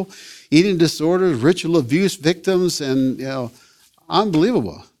people, eating disorders, ritual abuse victims, and,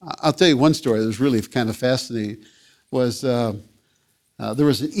 unbelievable. I'll tell you one story that was really kind of fascinating. Was there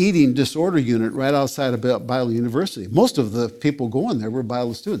was an eating disorder unit right outside of Bible University. Most of the people going there were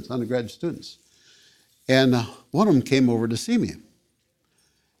Bible students, undergraduate students. And one of them came over to see me.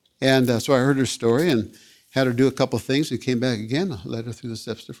 And so I heard her story and had her do a couple of things and came back again, led her through the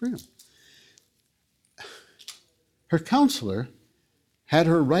steps to freedom. Her counselor had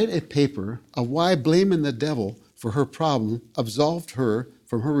her write a paper of why blaming the devil for her problem absolved her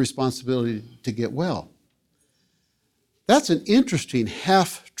from her responsibility to get well. That's an interesting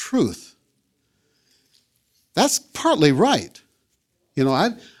half-truth. That's partly right.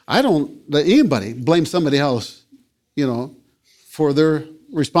 I don't let anybody blame somebody else, for their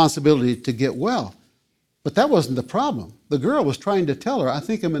responsibility to get well. But that wasn't the problem. The girl was trying to tell her, I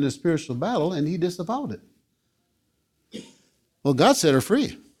think I'm in a spiritual battle, and he disavowed it. Well, God set her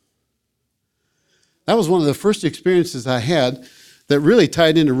free. That was one of the first experiences I had that really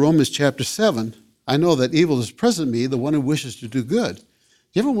tied into Romans chapter 7. I know that evil is present in me, the one who wishes to do good. Do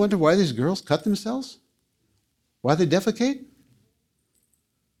you ever wonder why these girls cut themselves? Why they defecate?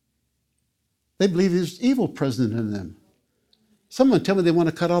 They believe there's evil present in them. Someone tell me they want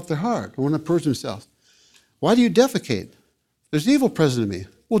to cut off their heart or want to purge themselves. Why do you defecate? There's evil present in me.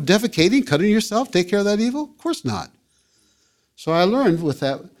 Well, defecating, cutting yourself, take care of that evil? Of course not. So I learned with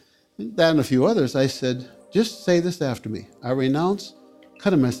that and a few others, I said, just say this after me. I renounce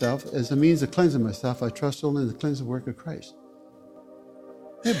cutting myself as a means of cleansing myself. I trust only in the cleansing work of Christ.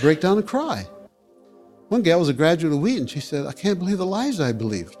 They break down and cry. One gal was a graduate of Wheaton. She said, I can't believe the lies I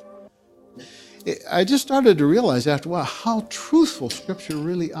believed. I just started to realize after a while how truthful Scripture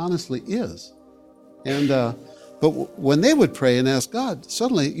really honestly is. And but when they would pray and ask God,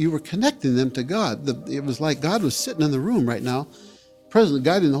 suddenly you were connecting them to God. It was like God was sitting in the room right now, present,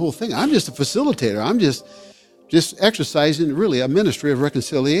 guiding the whole thing. I'm just a facilitator. I'm just just exercising really a ministry of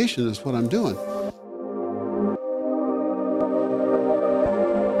reconciliation is what I'm doing.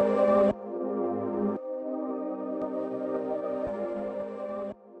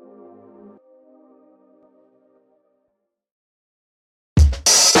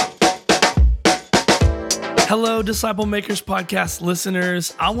 Hello, Disciple Makers Podcast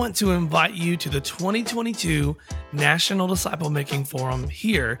listeners. I want to invite you to the 2022 National Disciple Making Forum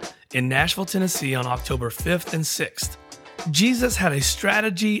here in Nashville, Tennessee on October 5th and 6th. Jesus had a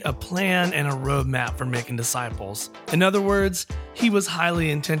strategy, a plan, and a roadmap for making disciples. In other words, he was highly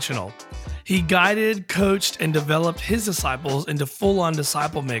intentional. He guided, coached, and developed his disciples into full-on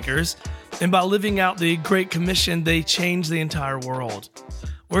disciple makers, and by living out the Great Commission, they changed the entire world.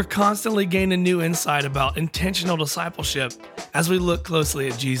 We're constantly gaining new insight about intentional discipleship as we look closely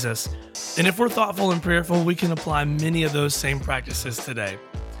at Jesus. And if we're thoughtful and prayerful, we can apply many of those same practices today.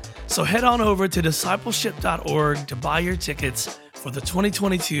 So head on over to discipleship.org to buy your tickets for the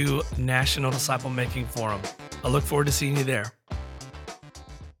 2022 National Disciple Making Forum. I look forward to seeing you there.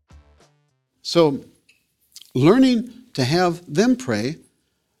 So learning to have them pray,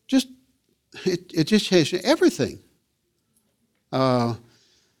 it just changes everything.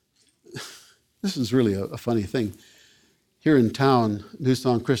 This is really a funny thing. Here in town, New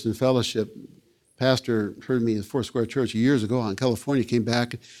Song Christian Fellowship, pastor heard me at Foursquare Church years ago out in California, came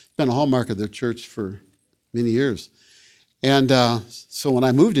back, been a hallmark of their church for many years. And so when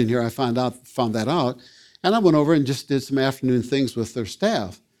I moved in here, I found that out, and I went over and just did some afternoon things with their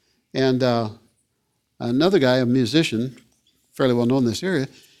staff. And another guy, a musician, fairly well known in this area,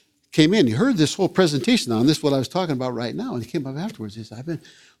 came in. He heard this whole presentation on this, what I was talking about right now, and he came up afterwards. He said, "I've been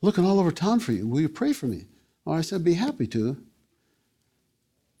looking all over town for you. Will you pray for me?" Oh, I said, "I'd be happy to."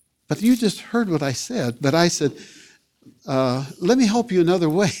 But you just heard what I said. But I said, let me help you another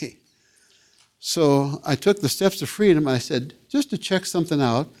way. So I took the Steps of Freedom. I said, just to check something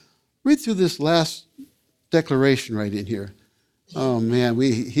out, read through this last declaration right in here. Oh, man,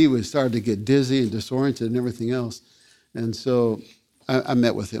 he was starting to get dizzy and disoriented and everything else. And so I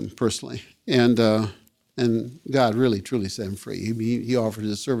met with him personally. And God really, truly set him free. He offered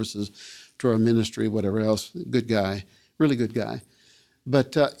his services to our ministry, whatever else. Good guy, really good guy.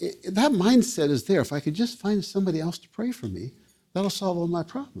 But that mindset is there. If I could just find somebody else to pray for me, that'll solve all my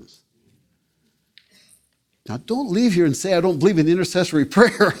problems. Now, don't leave here and say, I don't believe in intercessory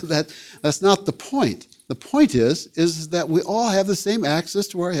prayer. That's not the point. The point is that we all have the same access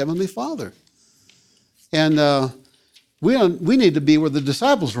to our Heavenly Father. And we need to be where the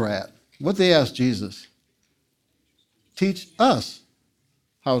disciples were at. What they asked Jesus, teach us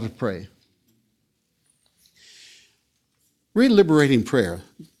how to pray. Read Liberating Prayer.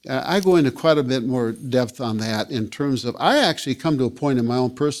 I go into quite a bit more depth on that in terms of, I actually come to a point in my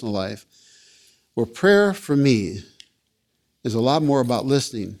own personal life where prayer for me is a lot more about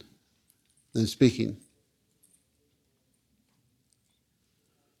listening than speaking.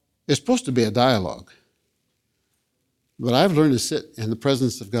 It's supposed to be a dialogue. But I've learned to sit in the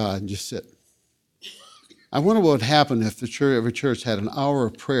presence of God and just sit. I wonder what would happen if every church had an hour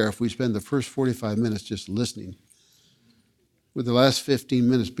of prayer if we spend the first 45 minutes just listening. Would the last 15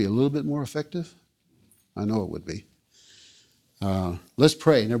 minutes be a little bit more effective? I know it would be. Let's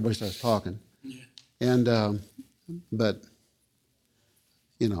pray, and everybody starts talking. And but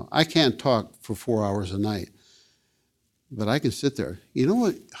I can't talk for 4 hours a night, but I can sit there. You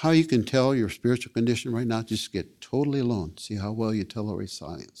know how you can tell your spiritual condition right now? Just get totally alone. See how well you tolerate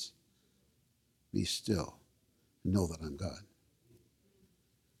silence. Be still. Know that I'm God.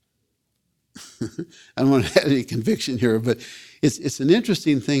 I don't want to have any conviction here, but it's an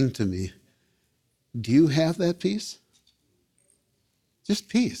interesting thing to me. Do you have that peace? Just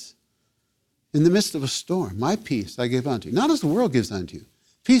peace. In the midst of a storm, my peace I give unto you. Not as the world gives unto you.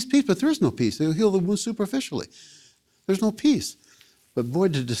 Peace, but there is no peace. They'll heal the wound superficially. There's no peace. But boy,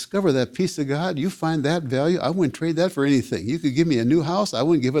 to discover that peace of God, you find that value, I wouldn't trade that for anything. You could give me a new house, I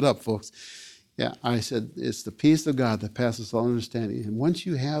wouldn't give it up, folks. Yeah, I said, it's the peace of God that passes all understanding. And once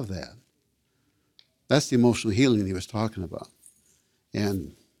you have that, that's the emotional healing he was talking about.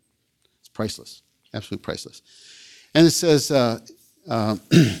 And it's priceless, absolutely priceless. And it says in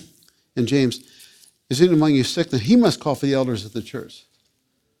James, is anyone among you sick? Then he must call for the elders of the church.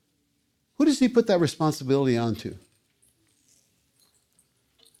 Who does he put that responsibility onto?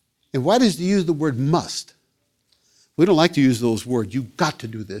 And why does he use the word must? We don't like to use those words. You got to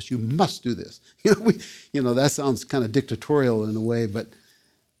do this. You must do this. That sounds kind of dictatorial in a way, but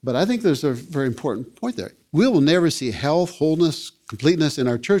I think there's a very important point there. We will never see health, wholeness, completeness in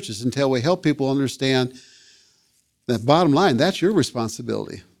our churches until we help people understand that bottom line, that's your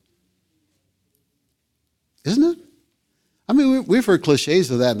responsibility. Isn't it? I mean, we've heard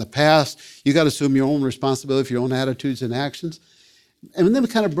cliches of that in the past. You got to assume your own responsibility for your own attitudes and actions. And then we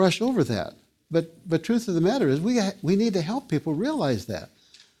kind of brush over that. But truth of the matter is we need to help people realize that.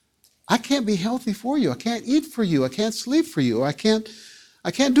 I can't be healthy for you. I can't eat for you. I can't sleep for you. I can't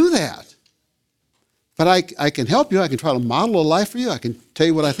do that. But I can help you. I can try to model a life for you. I can tell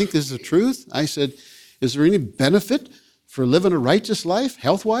you what I think is the truth. I said, is there any benefit for living a righteous life,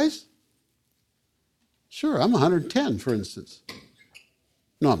 health-wise? Sure, I'm 110, for instance.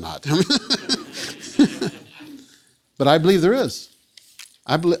 No, I'm not. But I believe there is.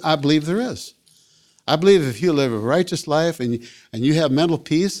 I believe there is. I believe if you live a righteous life and you have mental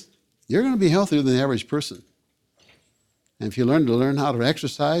peace, you're going to be healthier than the average person. And if you learn how to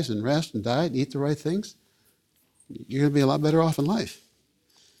exercise and rest and diet and eat the right things, you're going to be a lot better off in life.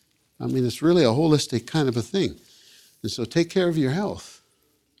 I mean, it's really a holistic kind of a thing. And so take care of your health.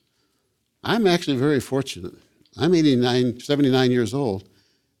 I'm actually very fortunate. I'm 79 years old.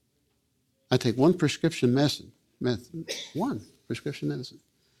 I take one prescription medicine. One prescription medicine.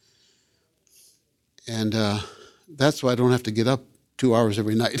 And that's why I don't have to get up 2 hours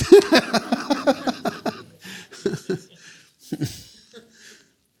every night.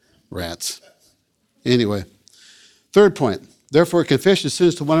 Rats. Anyway, third point. Therefore, confess your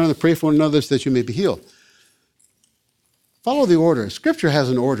sins to one another, pray for one another so that you may be healed. Follow the order. Scripture has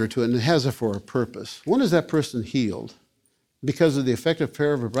an order to it, and it has it for a purpose. When is that person healed? Because of the effective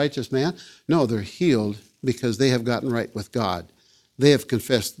prayer of a righteous man? No, they're healed because they have gotten right with God. They have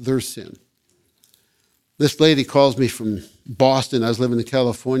confessed their sin. This lady calls me from Boston. I was living in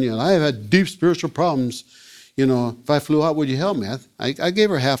California, and I have had deep spiritual problems. You know, if I flew out, would you help me? I gave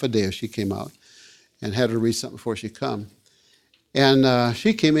her half a day if she came out and had her read something before she come. And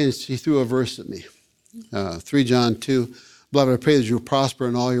she came in and she threw a verse at me. 3 John 2, beloved, I pray that you'll prosper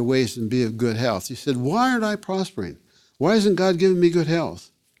in all your ways and be of good health. She said, why aren't I prospering? Why isn't God giving me good health?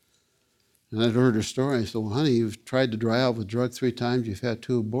 And I'd heard her story. I said, well, honey, you've tried to dry out with drugs 3 times. You've had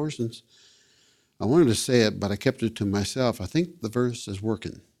 2 abortions. I wanted to say it, but I kept it to myself. I think the verse is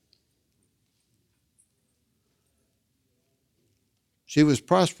working. She was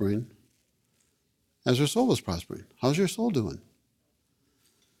prospering as her soul was prospering. How's your soul doing?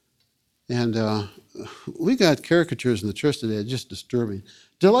 And we got caricatures in the church today, just disturbing.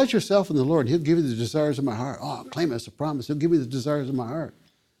 Delight yourself in the Lord. He'll give you the desires of my heart. Oh, I'll claim that's a promise. He'll give me the desires of my heart.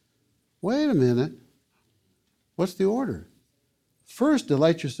 Wait a minute. What's the order? First,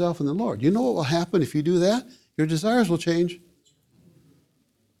 delight yourself in the Lord. You know what will happen if you do that? Your desires will change.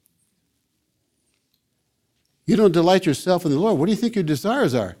 You don't delight yourself in the Lord. What do you think your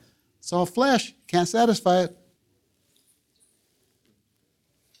desires are? It's all flesh. Can't satisfy it.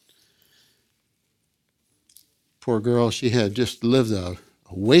 Poor girl, she had just lived a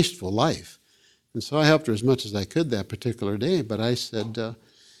wasteful life. And so I helped her as much as I could that particular day. But I said, the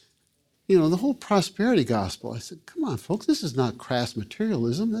whole prosperity gospel, I said, come on, folks, this is not crass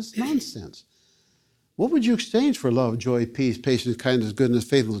materialism. That's nonsense. What would you exchange for love, joy, peace, patience, kindness, goodness,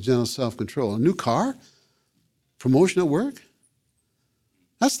 faithfulness, gentleness, self-control? A new car? Promotion at work?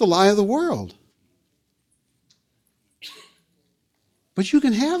 That's the lie of the world. But you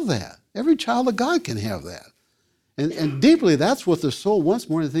can have that. Every child of God can have that. And deeply, that's what the soul wants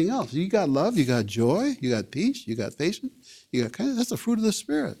more than anything else. You got love, you got joy, you got peace, you got patience, you got kindness. That's the fruit of the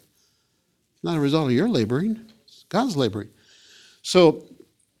Spirit. It's not a result of your laboring. It's God's laboring. So,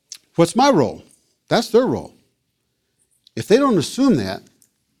 what's my role? That's their role. If they don't assume that,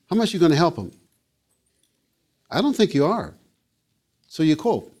 how much are you going to help them? I don't think you are. So you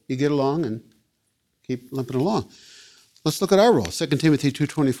cope. You get along and keep limping along. Let's look at our role. 2 Timothy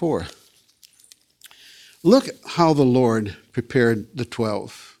 2:24. Look how the Lord prepared the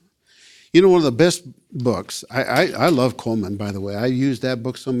 12. You know, one of the best books, I love Coleman, by the way. I used that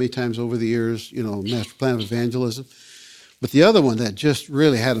book so many times over the years, Master Plan of Evangelism. But the other one that just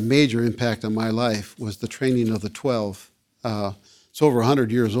really had a major impact on my life was The Training of the 12. It's over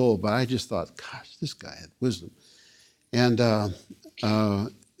 100 years old, but I just thought, gosh, this guy had wisdom. And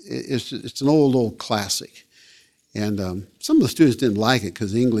it's an old classic. And some of the students didn't like it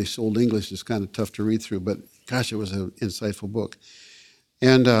because Old English is kind of tough to read through, but gosh, it was an insightful book.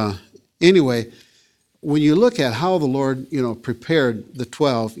 And anyway, when you look at how the Lord, prepared the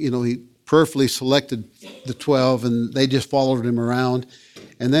 12, he prayerfully selected the 12 and they just followed him around.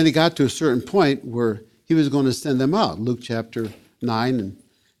 And then he got to a certain point where he was going to send them out, Luke chapter 9, and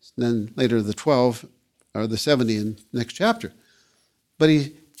then later the 12, or the 70 in the next chapter. But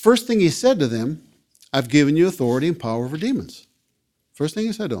first thing he said to them, I've given you authority and power over demons. First thing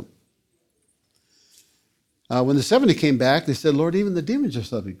he said to them. When the 70 came back, they said, Lord, even the demons are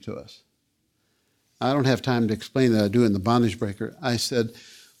subject to us. I don't have time to explain that. I do in the Bondage Breaker. I said,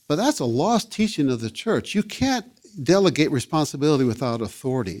 but that's a lost teaching of the church. You can't delegate responsibility without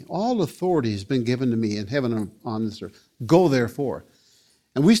authority. All authority has been given to me in heaven and on this earth. Go therefore.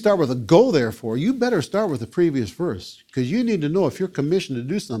 And we start with a go therefore. You better start with the previous verse, because you need to know if you're commissioned to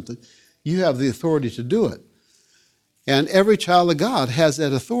do something, you have the authority to do it. And every child of God has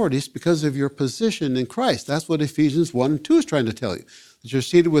that authority because of your position in Christ. That's what Ephesians 1 and 2 is trying to tell you, that you're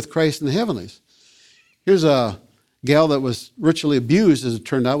seated with Christ in the heavenlies. Here's a gal that was ritually abused, as it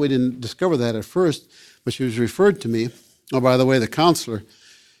turned out. We didn't discover that at first, but she was referred to me. Oh, by the way, the counselor,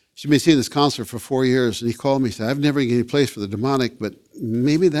 she'd been seeing this counselor for 4 years, and he called me and said, I've never given any place for the demonic, but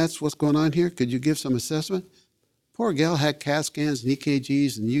maybe that's what's going on here. Could you give some assessment? Poor gal had CAT scans and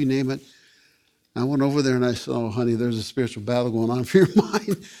EKGs and you name it. I went over there and I said, oh, honey, there's a spiritual battle going on for your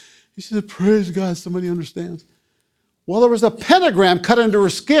mind. He said, praise God, somebody understands. Well, there was a pentagram cut into her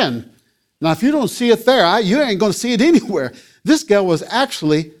skin. Now, if you don't see it there, you ain't going to see it anywhere. This gal was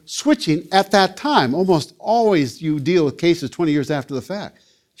actually switching at that time. Almost always you deal with cases 20 years after the fact.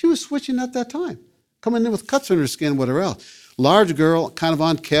 She was switching at that time, coming in with cuts in her skin, whatever else. Large girl, kind of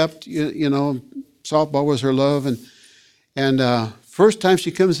unkept, you know, softball was her love. And first time she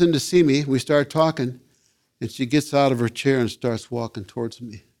comes in to see me, we start talking, and she gets out of her chair and starts walking towards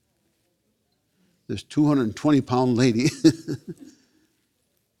me. This 220-pound lady.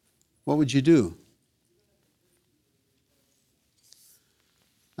 What would you do?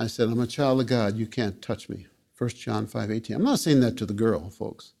 I said, I'm a child of God. You can't touch me. 1 John 5:18. I'm not saying that to the girl,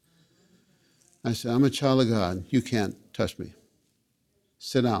 folks. I said, I'm a child of God. You can't touch me.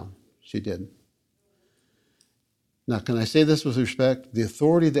 Sit down. She did. Now, can I say this with respect? The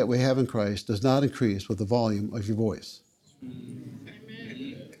authority that we have in Christ does not increase with the volume of your voice.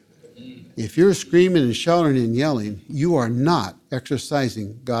 If you're screaming and shouting and yelling, you are not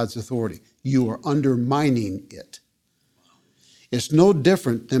exercising God's authority. You are undermining it. It's no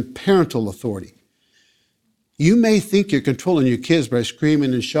different than parental authority. You may think you're controlling your kids by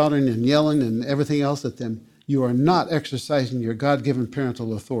screaming and shouting and yelling and everything else at them. You are not exercising your God-given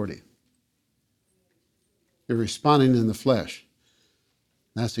parental authority. You're responding in the flesh.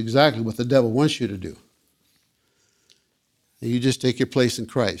 That's exactly what the devil wants you to do. You just take your place in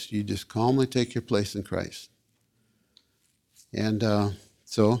Christ. You just calmly take your place in Christ. And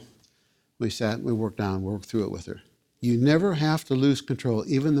so we sat and we worked through it with her. You never have to lose control,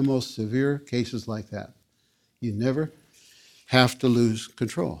 even the most severe cases like that. You never have to lose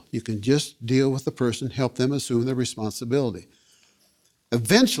control. You can just deal with the person, help them assume their responsibility.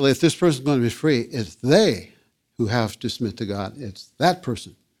 Eventually, if this person's going to be free, it's they who have to submit to God. It's that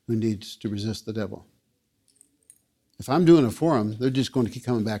person who needs to resist the devil. If I'm doing it for them, they're just going to keep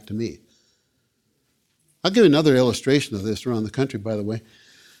coming back to me. I'll give you another illustration of this around the country, by the way.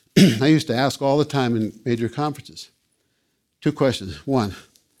 I used to ask all the time in major conferences. 2 questions. 1,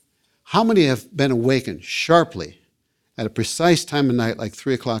 how many have been awakened sharply at a precise time of night, like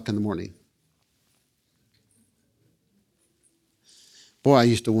 3 o'clock in the morning? Boy, I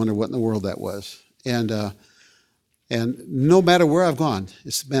used to wonder what in the world that was. And no matter where I've gone,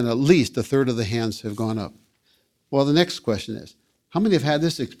 it's been at least a third of the hands have gone up. Well, the next question is, how many have had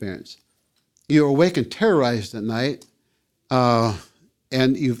this experience? You're awake and terrorized at night,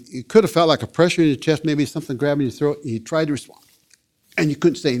 and you could have felt like a pressure in your chest, maybe something grabbing your throat, and you tried to respond, and you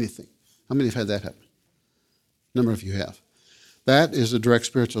couldn't say anything. How many have had that happen? A number of you have. That is a direct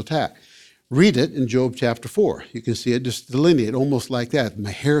spiritual attack. Read it in Job chapter 4. You can see it just delineate almost like that.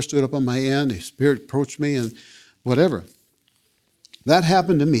 My hair stood up on my end, the spirit approached me, and whatever. That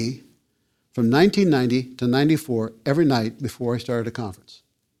happened to me from 1990 to 94 every night before I started a conference.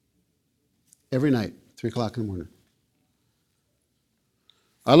 Every night, 3 o'clock in the morning.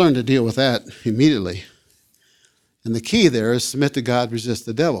 I learned to deal with that immediately. And the key there is submit to God, resist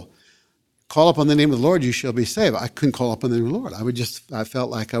the devil. Call upon the name of the Lord, you shall be saved. I couldn't call upon the name of the Lord. I felt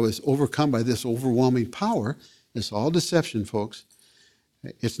like I was overcome by this overwhelming power. It's all deception, folks.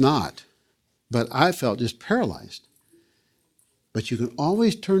 It's not. But I felt just paralyzed. But you can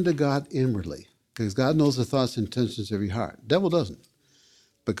always turn to God inwardly, because God knows the thoughts and intentions of your heart. The devil doesn't,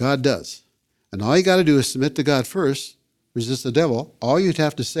 but God does. And all you got to do is submit to God first, resist the devil. All you'd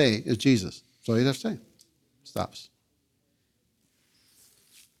have to say is Jesus. That's all you'd have to say. Stops.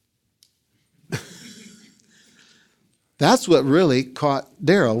 That's what really caught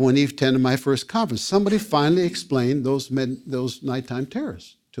Daryl when he attended my first conference. Somebody finally explained those nighttime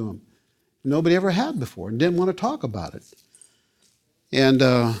terrors to him. Nobody ever had before and didn't want to talk about it. And,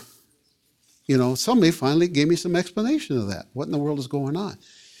 somebody finally gave me some explanation of that. What in the world is going on?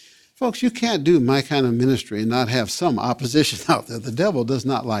 Folks, you can't do my kind of ministry and not have some opposition out there. The devil does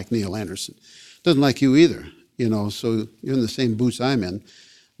not like Neil Anderson. Doesn't like you either, so you're in the same boots I'm in.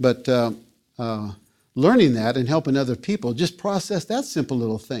 But learning that and helping other people, just process that simple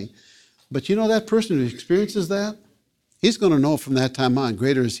little thing. But that person who experiences that, he's going to know from that time on,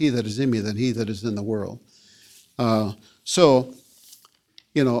 greater is he that is in me than he that is in the world.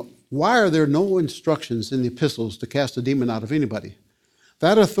 Why are there no instructions in the epistles to cast a demon out of anybody?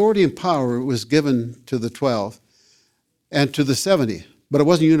 That authority and power was given to the 12 and to the 70, but it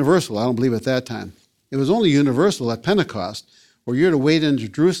wasn't universal, I don't believe, at that time. It was only universal at Pentecost, where you're to wait in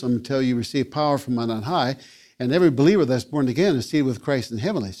Jerusalem until you receive power from on high, and every believer that's born again is seated with Christ in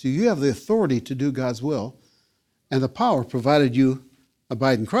heavenly. So you have the authority to do God's will, and the power provided you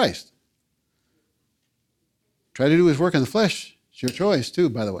abide in Christ. Try to do his work in the flesh. It's your choice too,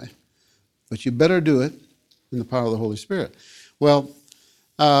 by the way. But you better do it in the power of the Holy Spirit. Well,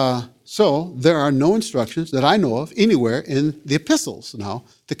 so there are no instructions that I know of anywhere in the epistles now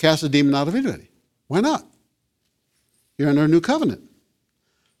to cast a demon out of anybody. Why not? You're under a new covenant.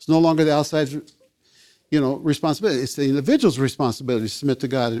 It's no longer the outside, responsibility. It's the individual's responsibility to submit to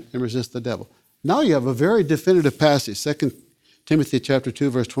God and resist the devil. Now you have a very definitive passage, 2 Timothy chapter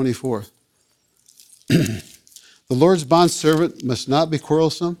 2, verse 24. The Lord's bondservant must not be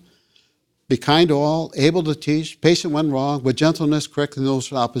quarrelsome, be kind to all, able to teach, patient when wrong, with gentleness correcting those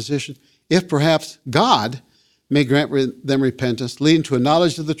in opposition, if perhaps God may grant them repentance, leading to a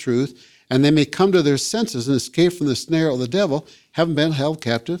knowledge of the truth, and they may come to their senses and escape from the snare of the devil, having been held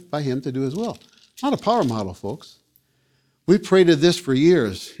captive by him to do his will. It's not a power model, folks. We prayed to this for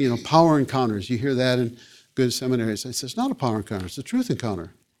years, power encounters. You hear that in good seminaries. I say, it's not a power encounter, it's a truth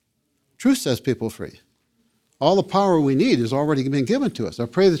encounter. Truth sets people free. All the power we need has already been given to us. I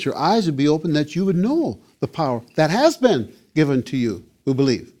pray that your eyes would be open, that you would know the power that has been given to you who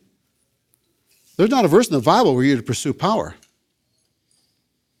believe. There's not a verse in the Bible where you're to pursue power.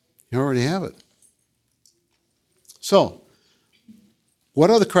 You already have it. So, what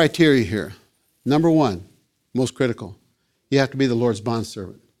are the criteria here? Number one, most critical, you have to be the Lord's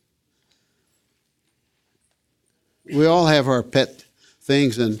bondservant. We all have our pet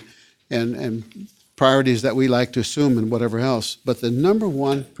things and priorities that we like to assume and whatever else. But the number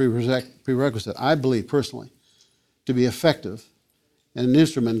one prerequisite, I believe personally, to be effective and an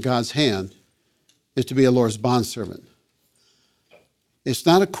instrument in God's hand is to be a Lord's bondservant. It's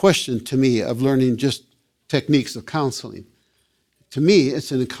not a question to me of learning just techniques of counseling. To me,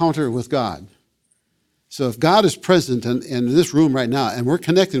 it's an encounter with God. So if God is present in this room right now and we're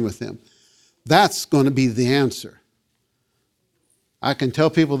connecting with him, that's going to be the answer. I can tell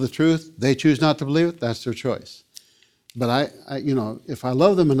people the truth. They choose not to believe it. That's their choice. But if I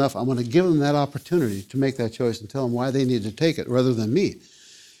love them enough, I'm going to give them that opportunity to make that choice and tell them why they need to take it rather than me.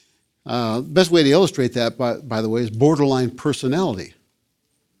 Best way to illustrate that, by the way, is borderline personality.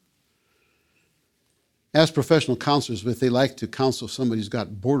 Ask professional counselors if they like to counsel somebody who's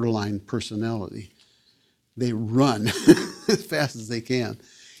got borderline personality. They run as fast as they can.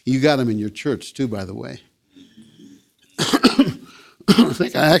 You got them in your church too, by the way. I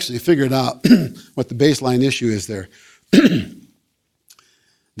think I actually figured out what the baseline issue is there.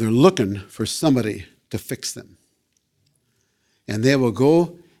 They're looking for somebody to fix them. And they will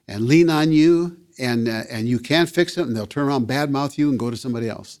go and lean on you, and you can't fix it, and they'll turn around, badmouth you, and go to somebody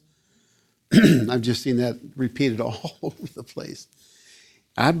else. I've just seen that repeated all over the place.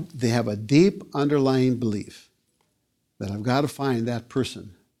 They have a deep underlying belief that I've got to find that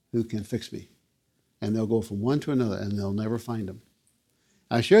person who can fix me. And they'll go from one to another, and they'll never find them.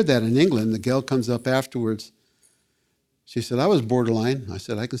 I shared that in England. The gal comes up afterwards. She said, I was borderline. I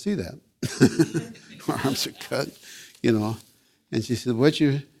said, I can see that. Her arms are cut, And she said, what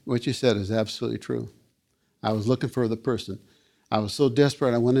you said is absolutely true. I was looking for the person. I was so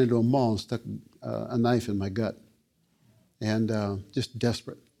desperate, I went into a mall and stuck a knife in my gut. And just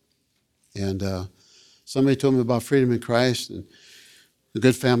desperate. And somebody told me about freedom in Christ. And the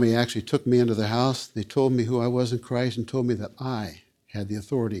good family actually took me into their house. They told me who I was in Christ and told me that I had the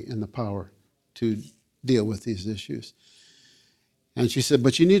authority and the power to deal with these issues. And she said,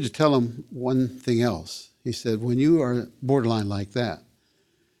 but you need to tell them one thing else. He said, when you are borderline like that,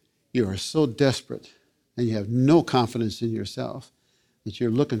 you are so desperate and you have no confidence in yourself that you're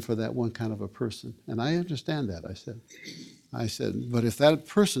looking for that one kind of a person. And I understand that, I said, but if that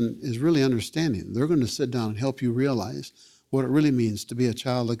person is really understanding, they're going to sit down and help you realize what it really means to be a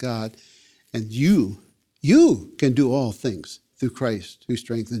child of God. And you can do all things through Christ who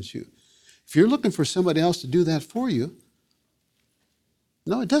strengthens you. If you're looking for somebody else to do that for you,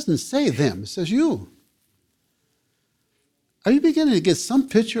 no, it doesn't say them, it says you. Are you beginning to get some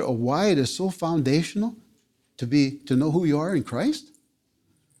picture of why it is so foundational to know who you are in Christ?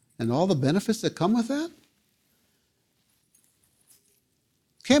 and all the benefits that come with that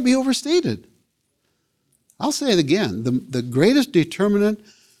can't be overstated. I'll say it again. The greatest determinant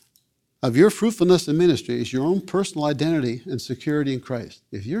of your fruitfulness in ministry is your own personal identity and security in Christ.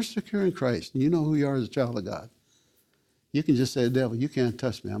 If you're secure in Christ and you know who you are as a child of God, you can just say to the devil, you can't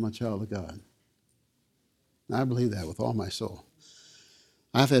touch me. I'm a child of God. And I believe that with all my soul.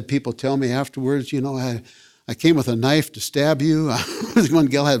 I've had people tell me afterwards, I came with a knife to stab you. One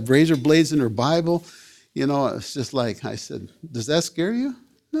gal had razor blades in her Bible. It's just like, I said, does that scare you?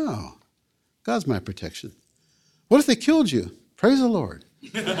 No. God's my protection. What if they killed you? Praise the Lord.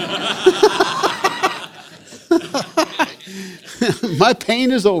 My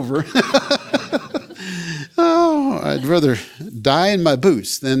pain is over. Oh, I'd rather die in my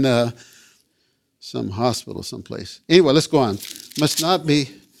boots than some hospital someplace. Anyway, let's go on. Must not be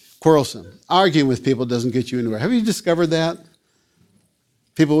quarrelsome. Arguing with people doesn't get you anywhere. Have you discovered that?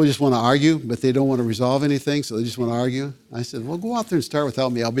 People just want to argue, but they don't want to resolve anything, so they just want to argue. I said, well, go out there and start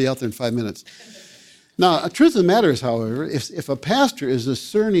without me. I'll be out there in 5 minutes. Now, the truth of the matter is, however, if a pastor is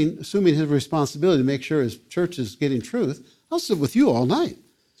assuming his responsibility to make sure his church is getting truth, I'll sit with you all night.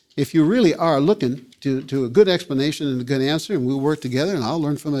 If you really are looking to a good explanation and a good answer, and we'll work together, and I'll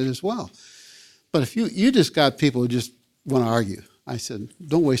learn from it as well. But if you just got people who just want to argue, I said,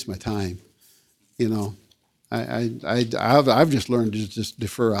 don't waste my time. I've just learned to just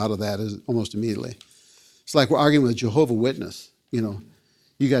defer out of that almost immediately. It's like we're arguing with a Jehovah's Witness.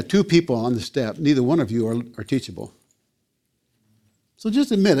 You got two people on the step. Neither one of you are teachable. So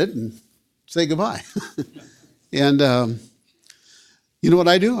just admit it and say goodbye. And you know what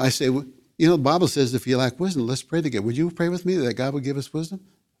I do? I say, the Bible says if you lack wisdom, let's pray together. Would you pray with me that God would give us wisdom?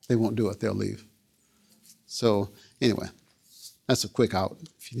 They won't do it. They'll leave. So anyway, that's a quick out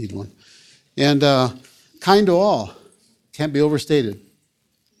if you need one. And kind to all. Can't be overstated.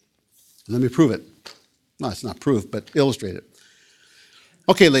 Let me prove it. No, it's not proof, but illustrate it.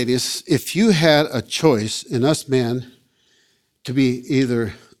 Okay, ladies, if you had a choice in us men to be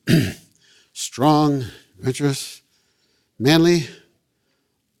either strong, adventurous, manly,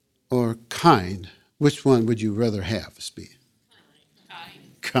 or kind, which one would you rather have us be?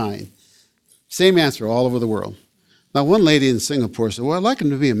 Kind. Same answer all over the world. Now, one lady in Singapore said, well, I'd like him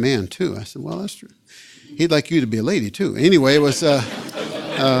to be a man, too. I said, well, that's true. He'd like you to be a lady, too. Anyway, it was...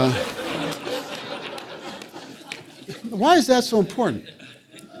 why is that so important?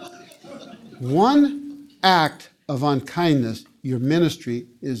 One act of unkindness, your ministry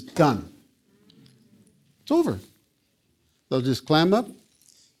is done. It's over. They'll just clam up.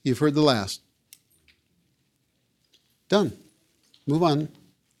 You've heard the last. Done. Move on.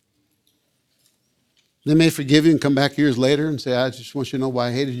 They may forgive you and come back years later and say, I just want you to know why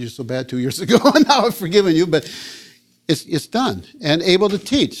I hated you so bad 2 years ago, and now I've forgiven you, but it's done. And able to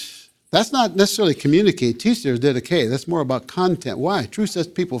teach. That's not necessarily communicate. Teach there is dedicate. That's more about content. Why? Truth sets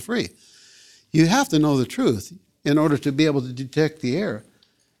people free. You have to know the truth in order to be able to detect the error.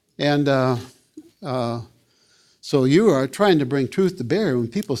 And so you are trying to bring truth to bear. When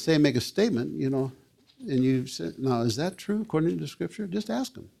people make a statement, and you say, now, is that true according to Scripture? Just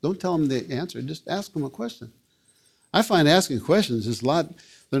ask them. Don't tell them the answer. Just ask them a question. I find asking questions is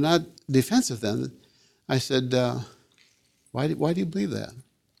they're not defensive then. I said, why do you believe that?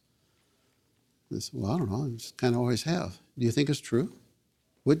 They said, well, I don't know. I just kind of always have. Do you think it's true?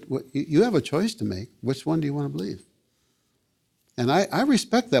 You have a choice to make. Which one do you want to believe? And I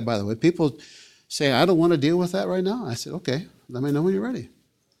respect that, by the way. People say, I don't want to deal with that right now. I said, okay, let me know when you're ready.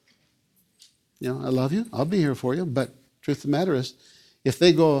 I love you. I'll be here for you. But truth of the matter is, if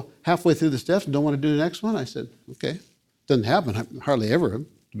they go halfway through the steps and don't want to do the next one, I said, okay. Doesn't happen hardly ever,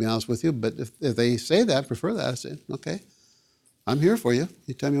 to be honest with you. But if they say that, prefer that, I say, okay, I'm here for you.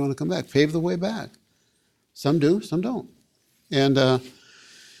 Anytime you want to come back, pave the way back. Some do, some don't. And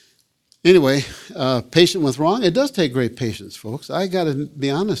anyway, patient with wrong. It does take great patience, folks. I got to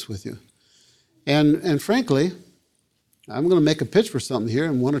be honest with you. And frankly, I'm going to make a pitch for something here,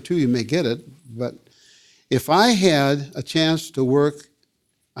 and one or two you may get it. But if I had a chance to work,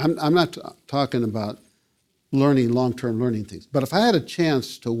 I'm not talking about long-term learning things, but if I had a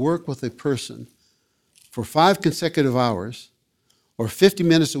chance to work with a person for 5 consecutive hours or 50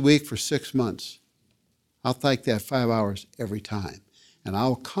 minutes a week for 6 months, I'll take that 5 hours every time. And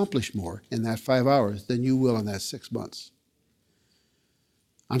I'll accomplish more in that 5 hours than you will in that 6 months.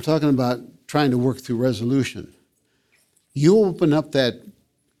 I'm talking about trying to work through resolution. You open up that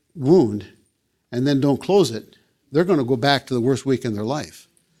wound and then don't close it, they're going to go back to the worst week in their life.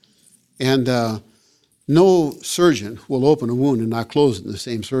 And no surgeon will open a wound and not close it in the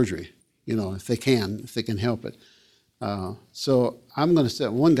same surgery, if they can help it. So I'm going to say,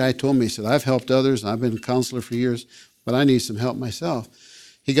 one guy told me, he said, I've helped others, and I've been a counselor for years, but I need some help myself.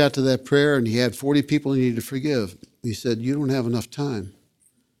 He got to that prayer, and he had 40 people he needed to forgive. He said, you don't have enough time.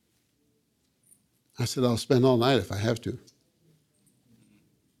 I said, I'll spend all night if I have to.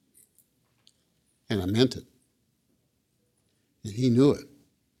 And I meant it. And he knew it.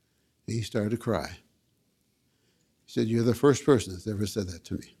 And he started to cry. He said, you're the first person that's ever said that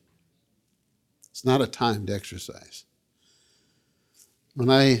to me. It's not a timed exercise. When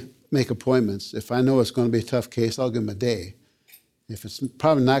I make appointments, if I know it's going to be a tough case, I'll give them a day. If it's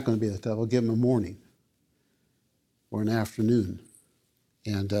probably not going to be that tough, I'll give them a morning or an afternoon.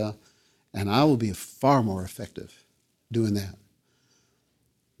 And I will be far more effective doing that.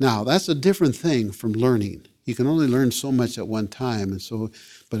 Now, that's a different thing from learning. You can only learn so much at one time.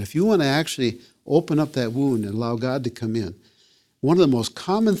 But if you want to actually open up that wound and allow God to come in, one of the most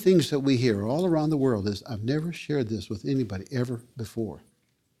common things that we hear all around the world is, I've never shared this with anybody ever before.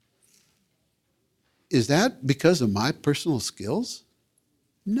 Is that because of my personal skills?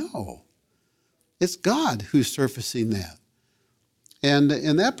 No. It's God who's surfacing that. And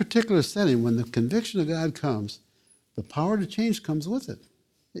in that particular setting, when the conviction of God comes, the power to change comes with it.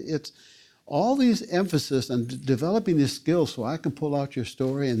 It's all these emphasis on developing these skills so I can pull out your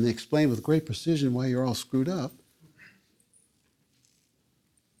story and explain with great precision why you're all screwed up.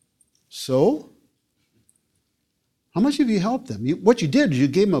 So, how much have you helped them? What you did is you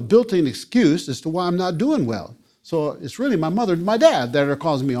gave them a built-in excuse as to why I'm not doing well. So it's really my mother and my dad that are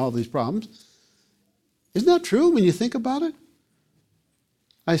causing me all these problems. Isn't that true when you think about it?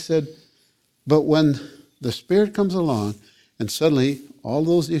 I said, but when the Spirit comes along and suddenly all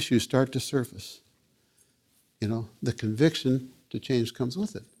those issues start to surface, the conviction to change comes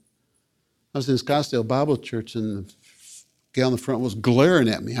with it. I was in Scottsdale Bible Church, and the gal in the front was glaring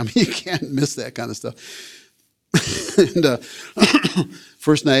at me. I mean, you can't miss that kind of stuff. And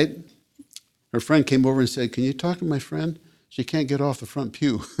first night, her friend came over and said, can you talk to my friend? She can't get off the front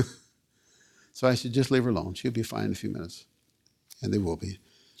pew. So I said, just leave her alone. She'll be fine in a few minutes. And they will be.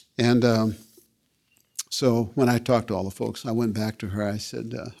 And so when I talked to all the folks, I went back to her. I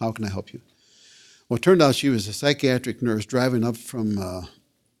said, how can I help you? Well, it turned out she was a psychiatric nurse driving up from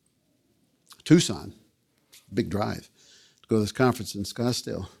Tucson, big drive, to go to this conference in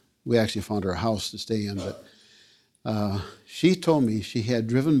Scottsdale. We actually found her a house to stay in, but she told me she had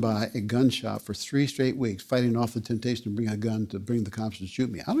driven by a gun shop for 3 straight weeks, fighting off the temptation to bring a gun to bring the cops to shoot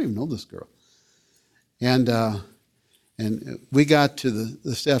me. I don't even know this girl. And we got to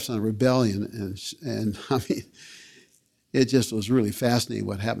the steps on rebellion, and I mean, it just was really fascinating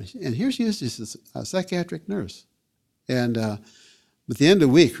what happened. And here she is, just a psychiatric nurse. And at the end of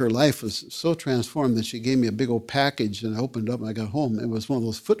the week, her life was so transformed that she gave me a big old package, and I opened it up and I got home. It was one of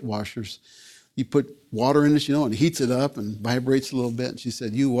those foot washers. You put water in it, and it heats it up and vibrates a little bit. And she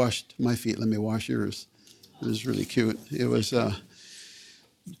said, you washed my feet, let me wash yours. It was really cute. It was,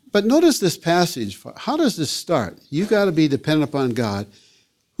 but notice this passage. How does this start? You got to be dependent upon God.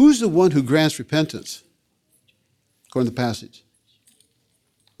 Who's the one who grants repentance? According to the passage.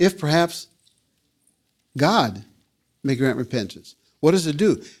 If perhaps God may grant repentance. What does it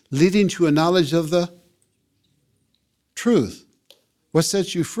do? Leading to a knowledge of the truth. What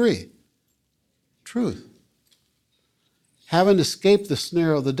sets you free? Truth. Having escaped the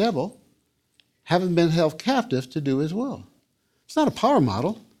snare of the devil, having been held captive to do his will. It's not a power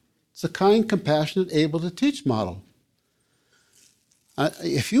model. It's a kind, compassionate, able to teach model.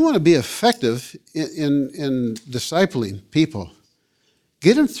 If you want to be effective in discipling people,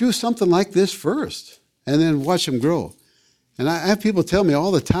 get them through something like this first, and then watch them grow. And I have people tell me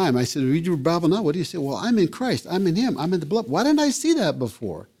all the time, I said, read your Bible now. What do you say? Well, I'm in Christ. I'm in him. I'm in the blood. Why didn't I see that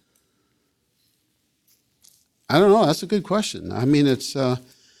before? I don't know. That's a good question. I mean, it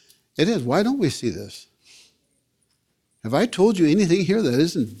is. Why don't we see this? Have I told you anything here that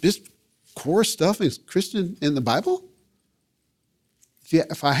isn't just core stuff is Christian in the Bible?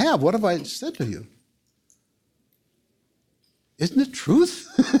 If I have, what have I said to you? Isn't it truth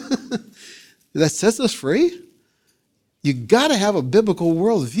that sets us free? You got to have a biblical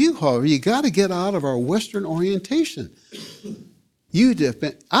worldview, however. You got to get out of our Western orientation.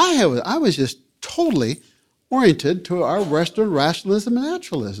 I was just totally oriented to our Western rationalism and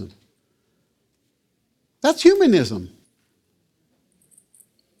naturalism. That's humanism.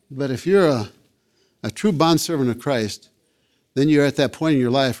 But if you're a true bondservant of Christ, then you're at that point in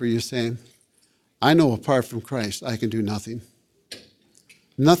your life where you're saying, I know apart from Christ, I can do nothing.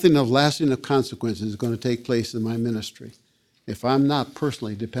 Nothing of lasting consequences is going to take place in my ministry if I'm not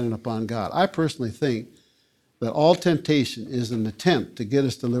personally dependent upon God. I personally think that all temptation is an attempt to get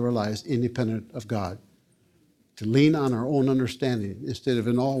us to live our lives independent of God. to lean on our own understanding instead of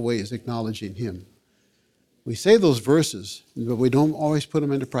in all ways acknowledging him. We say those verses, but we don't always put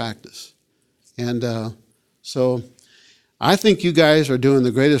them into practice. And so I think you guys are doing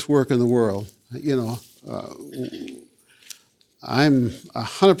the greatest work in the world. I'm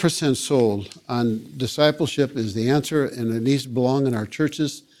 100% sold on discipleship is the answer, and it needs to belong in our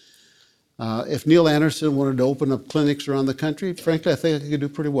churches. If Neil Anderson wanted to open up clinics around the country, frankly, I think he could do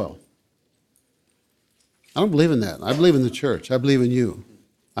pretty well. I don't believe in that. I believe in the church. I believe in you.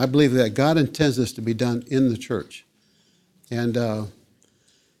 I believe that God intends this to be done in the church. And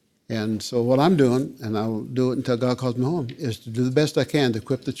so what I'm doing, and I'll do it until God calls me home, is to do the best I can to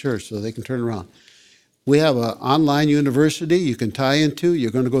equip the church so they can turn around. We have an online university you can tie into.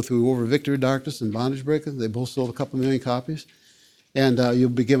 You're going to go through Over Victory, Darkness, and Bondage Breaker. They both sold a couple million copies. And you'll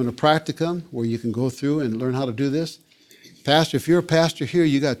be given a practicum where you can go through and learn how to do this. Pastor, if you're a pastor here,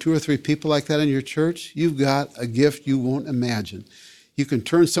 you got 2 or 3 people like that in your church, you've got a gift you won't imagine. You can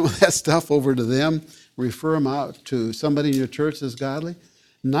turn some of that stuff over to them, refer them out to somebody in your church that's godly.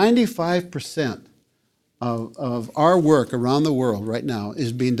 95% of our work around the world right now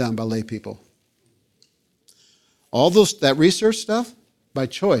is being done by lay people. All that research stuff, by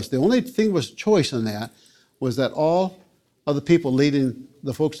choice. The only thing was choice in that was that all of the people leading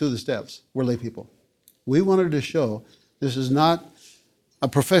the folks through the steps were lay people. We wanted to show this is not a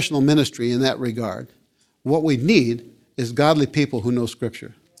professional ministry in that regard. What we need is godly people who know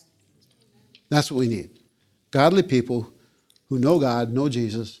Scripture. That's what we need. Godly people who know God, know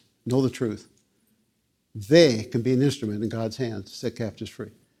Jesus, know the truth. They can be an instrument in God's hands to set captives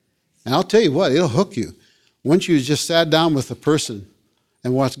free. And I'll tell you what, it'll hook you. Once you just sat down with a person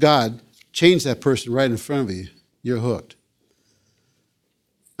and watched God change that person right in front of you, you're hooked.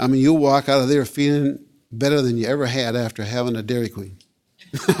 I mean, you'll walk out of there feeling better than you ever had after having a Dairy Queen.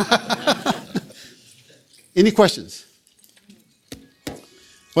 Any questions?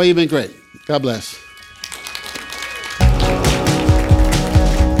 Well, you've been great. God bless.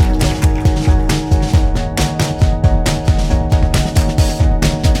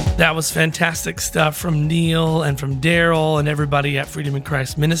 That was fantastic stuff from Neil and from Daryl and everybody at Freedom in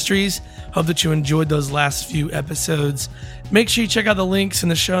Christ Ministries. Hope that you enjoyed those last few episodes. Make sure you check out the links in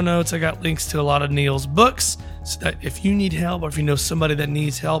the show notes. I got links to a lot of Neil's books so that if you need help or if you know somebody that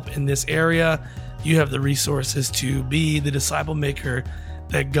needs help in this area, you have the resources to be the disciple maker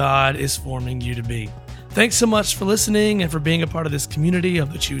that God is forming you to be. Thanks so much for listening and for being a part of this community. I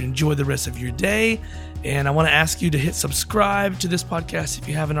hope that you enjoy the rest of your day. And I want to ask you to hit subscribe to this podcast if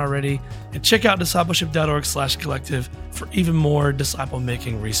you haven't already, and check out discipleship.org/collective for even more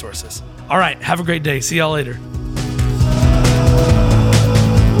disciple-making resources. All right, have a great day. See y'all later.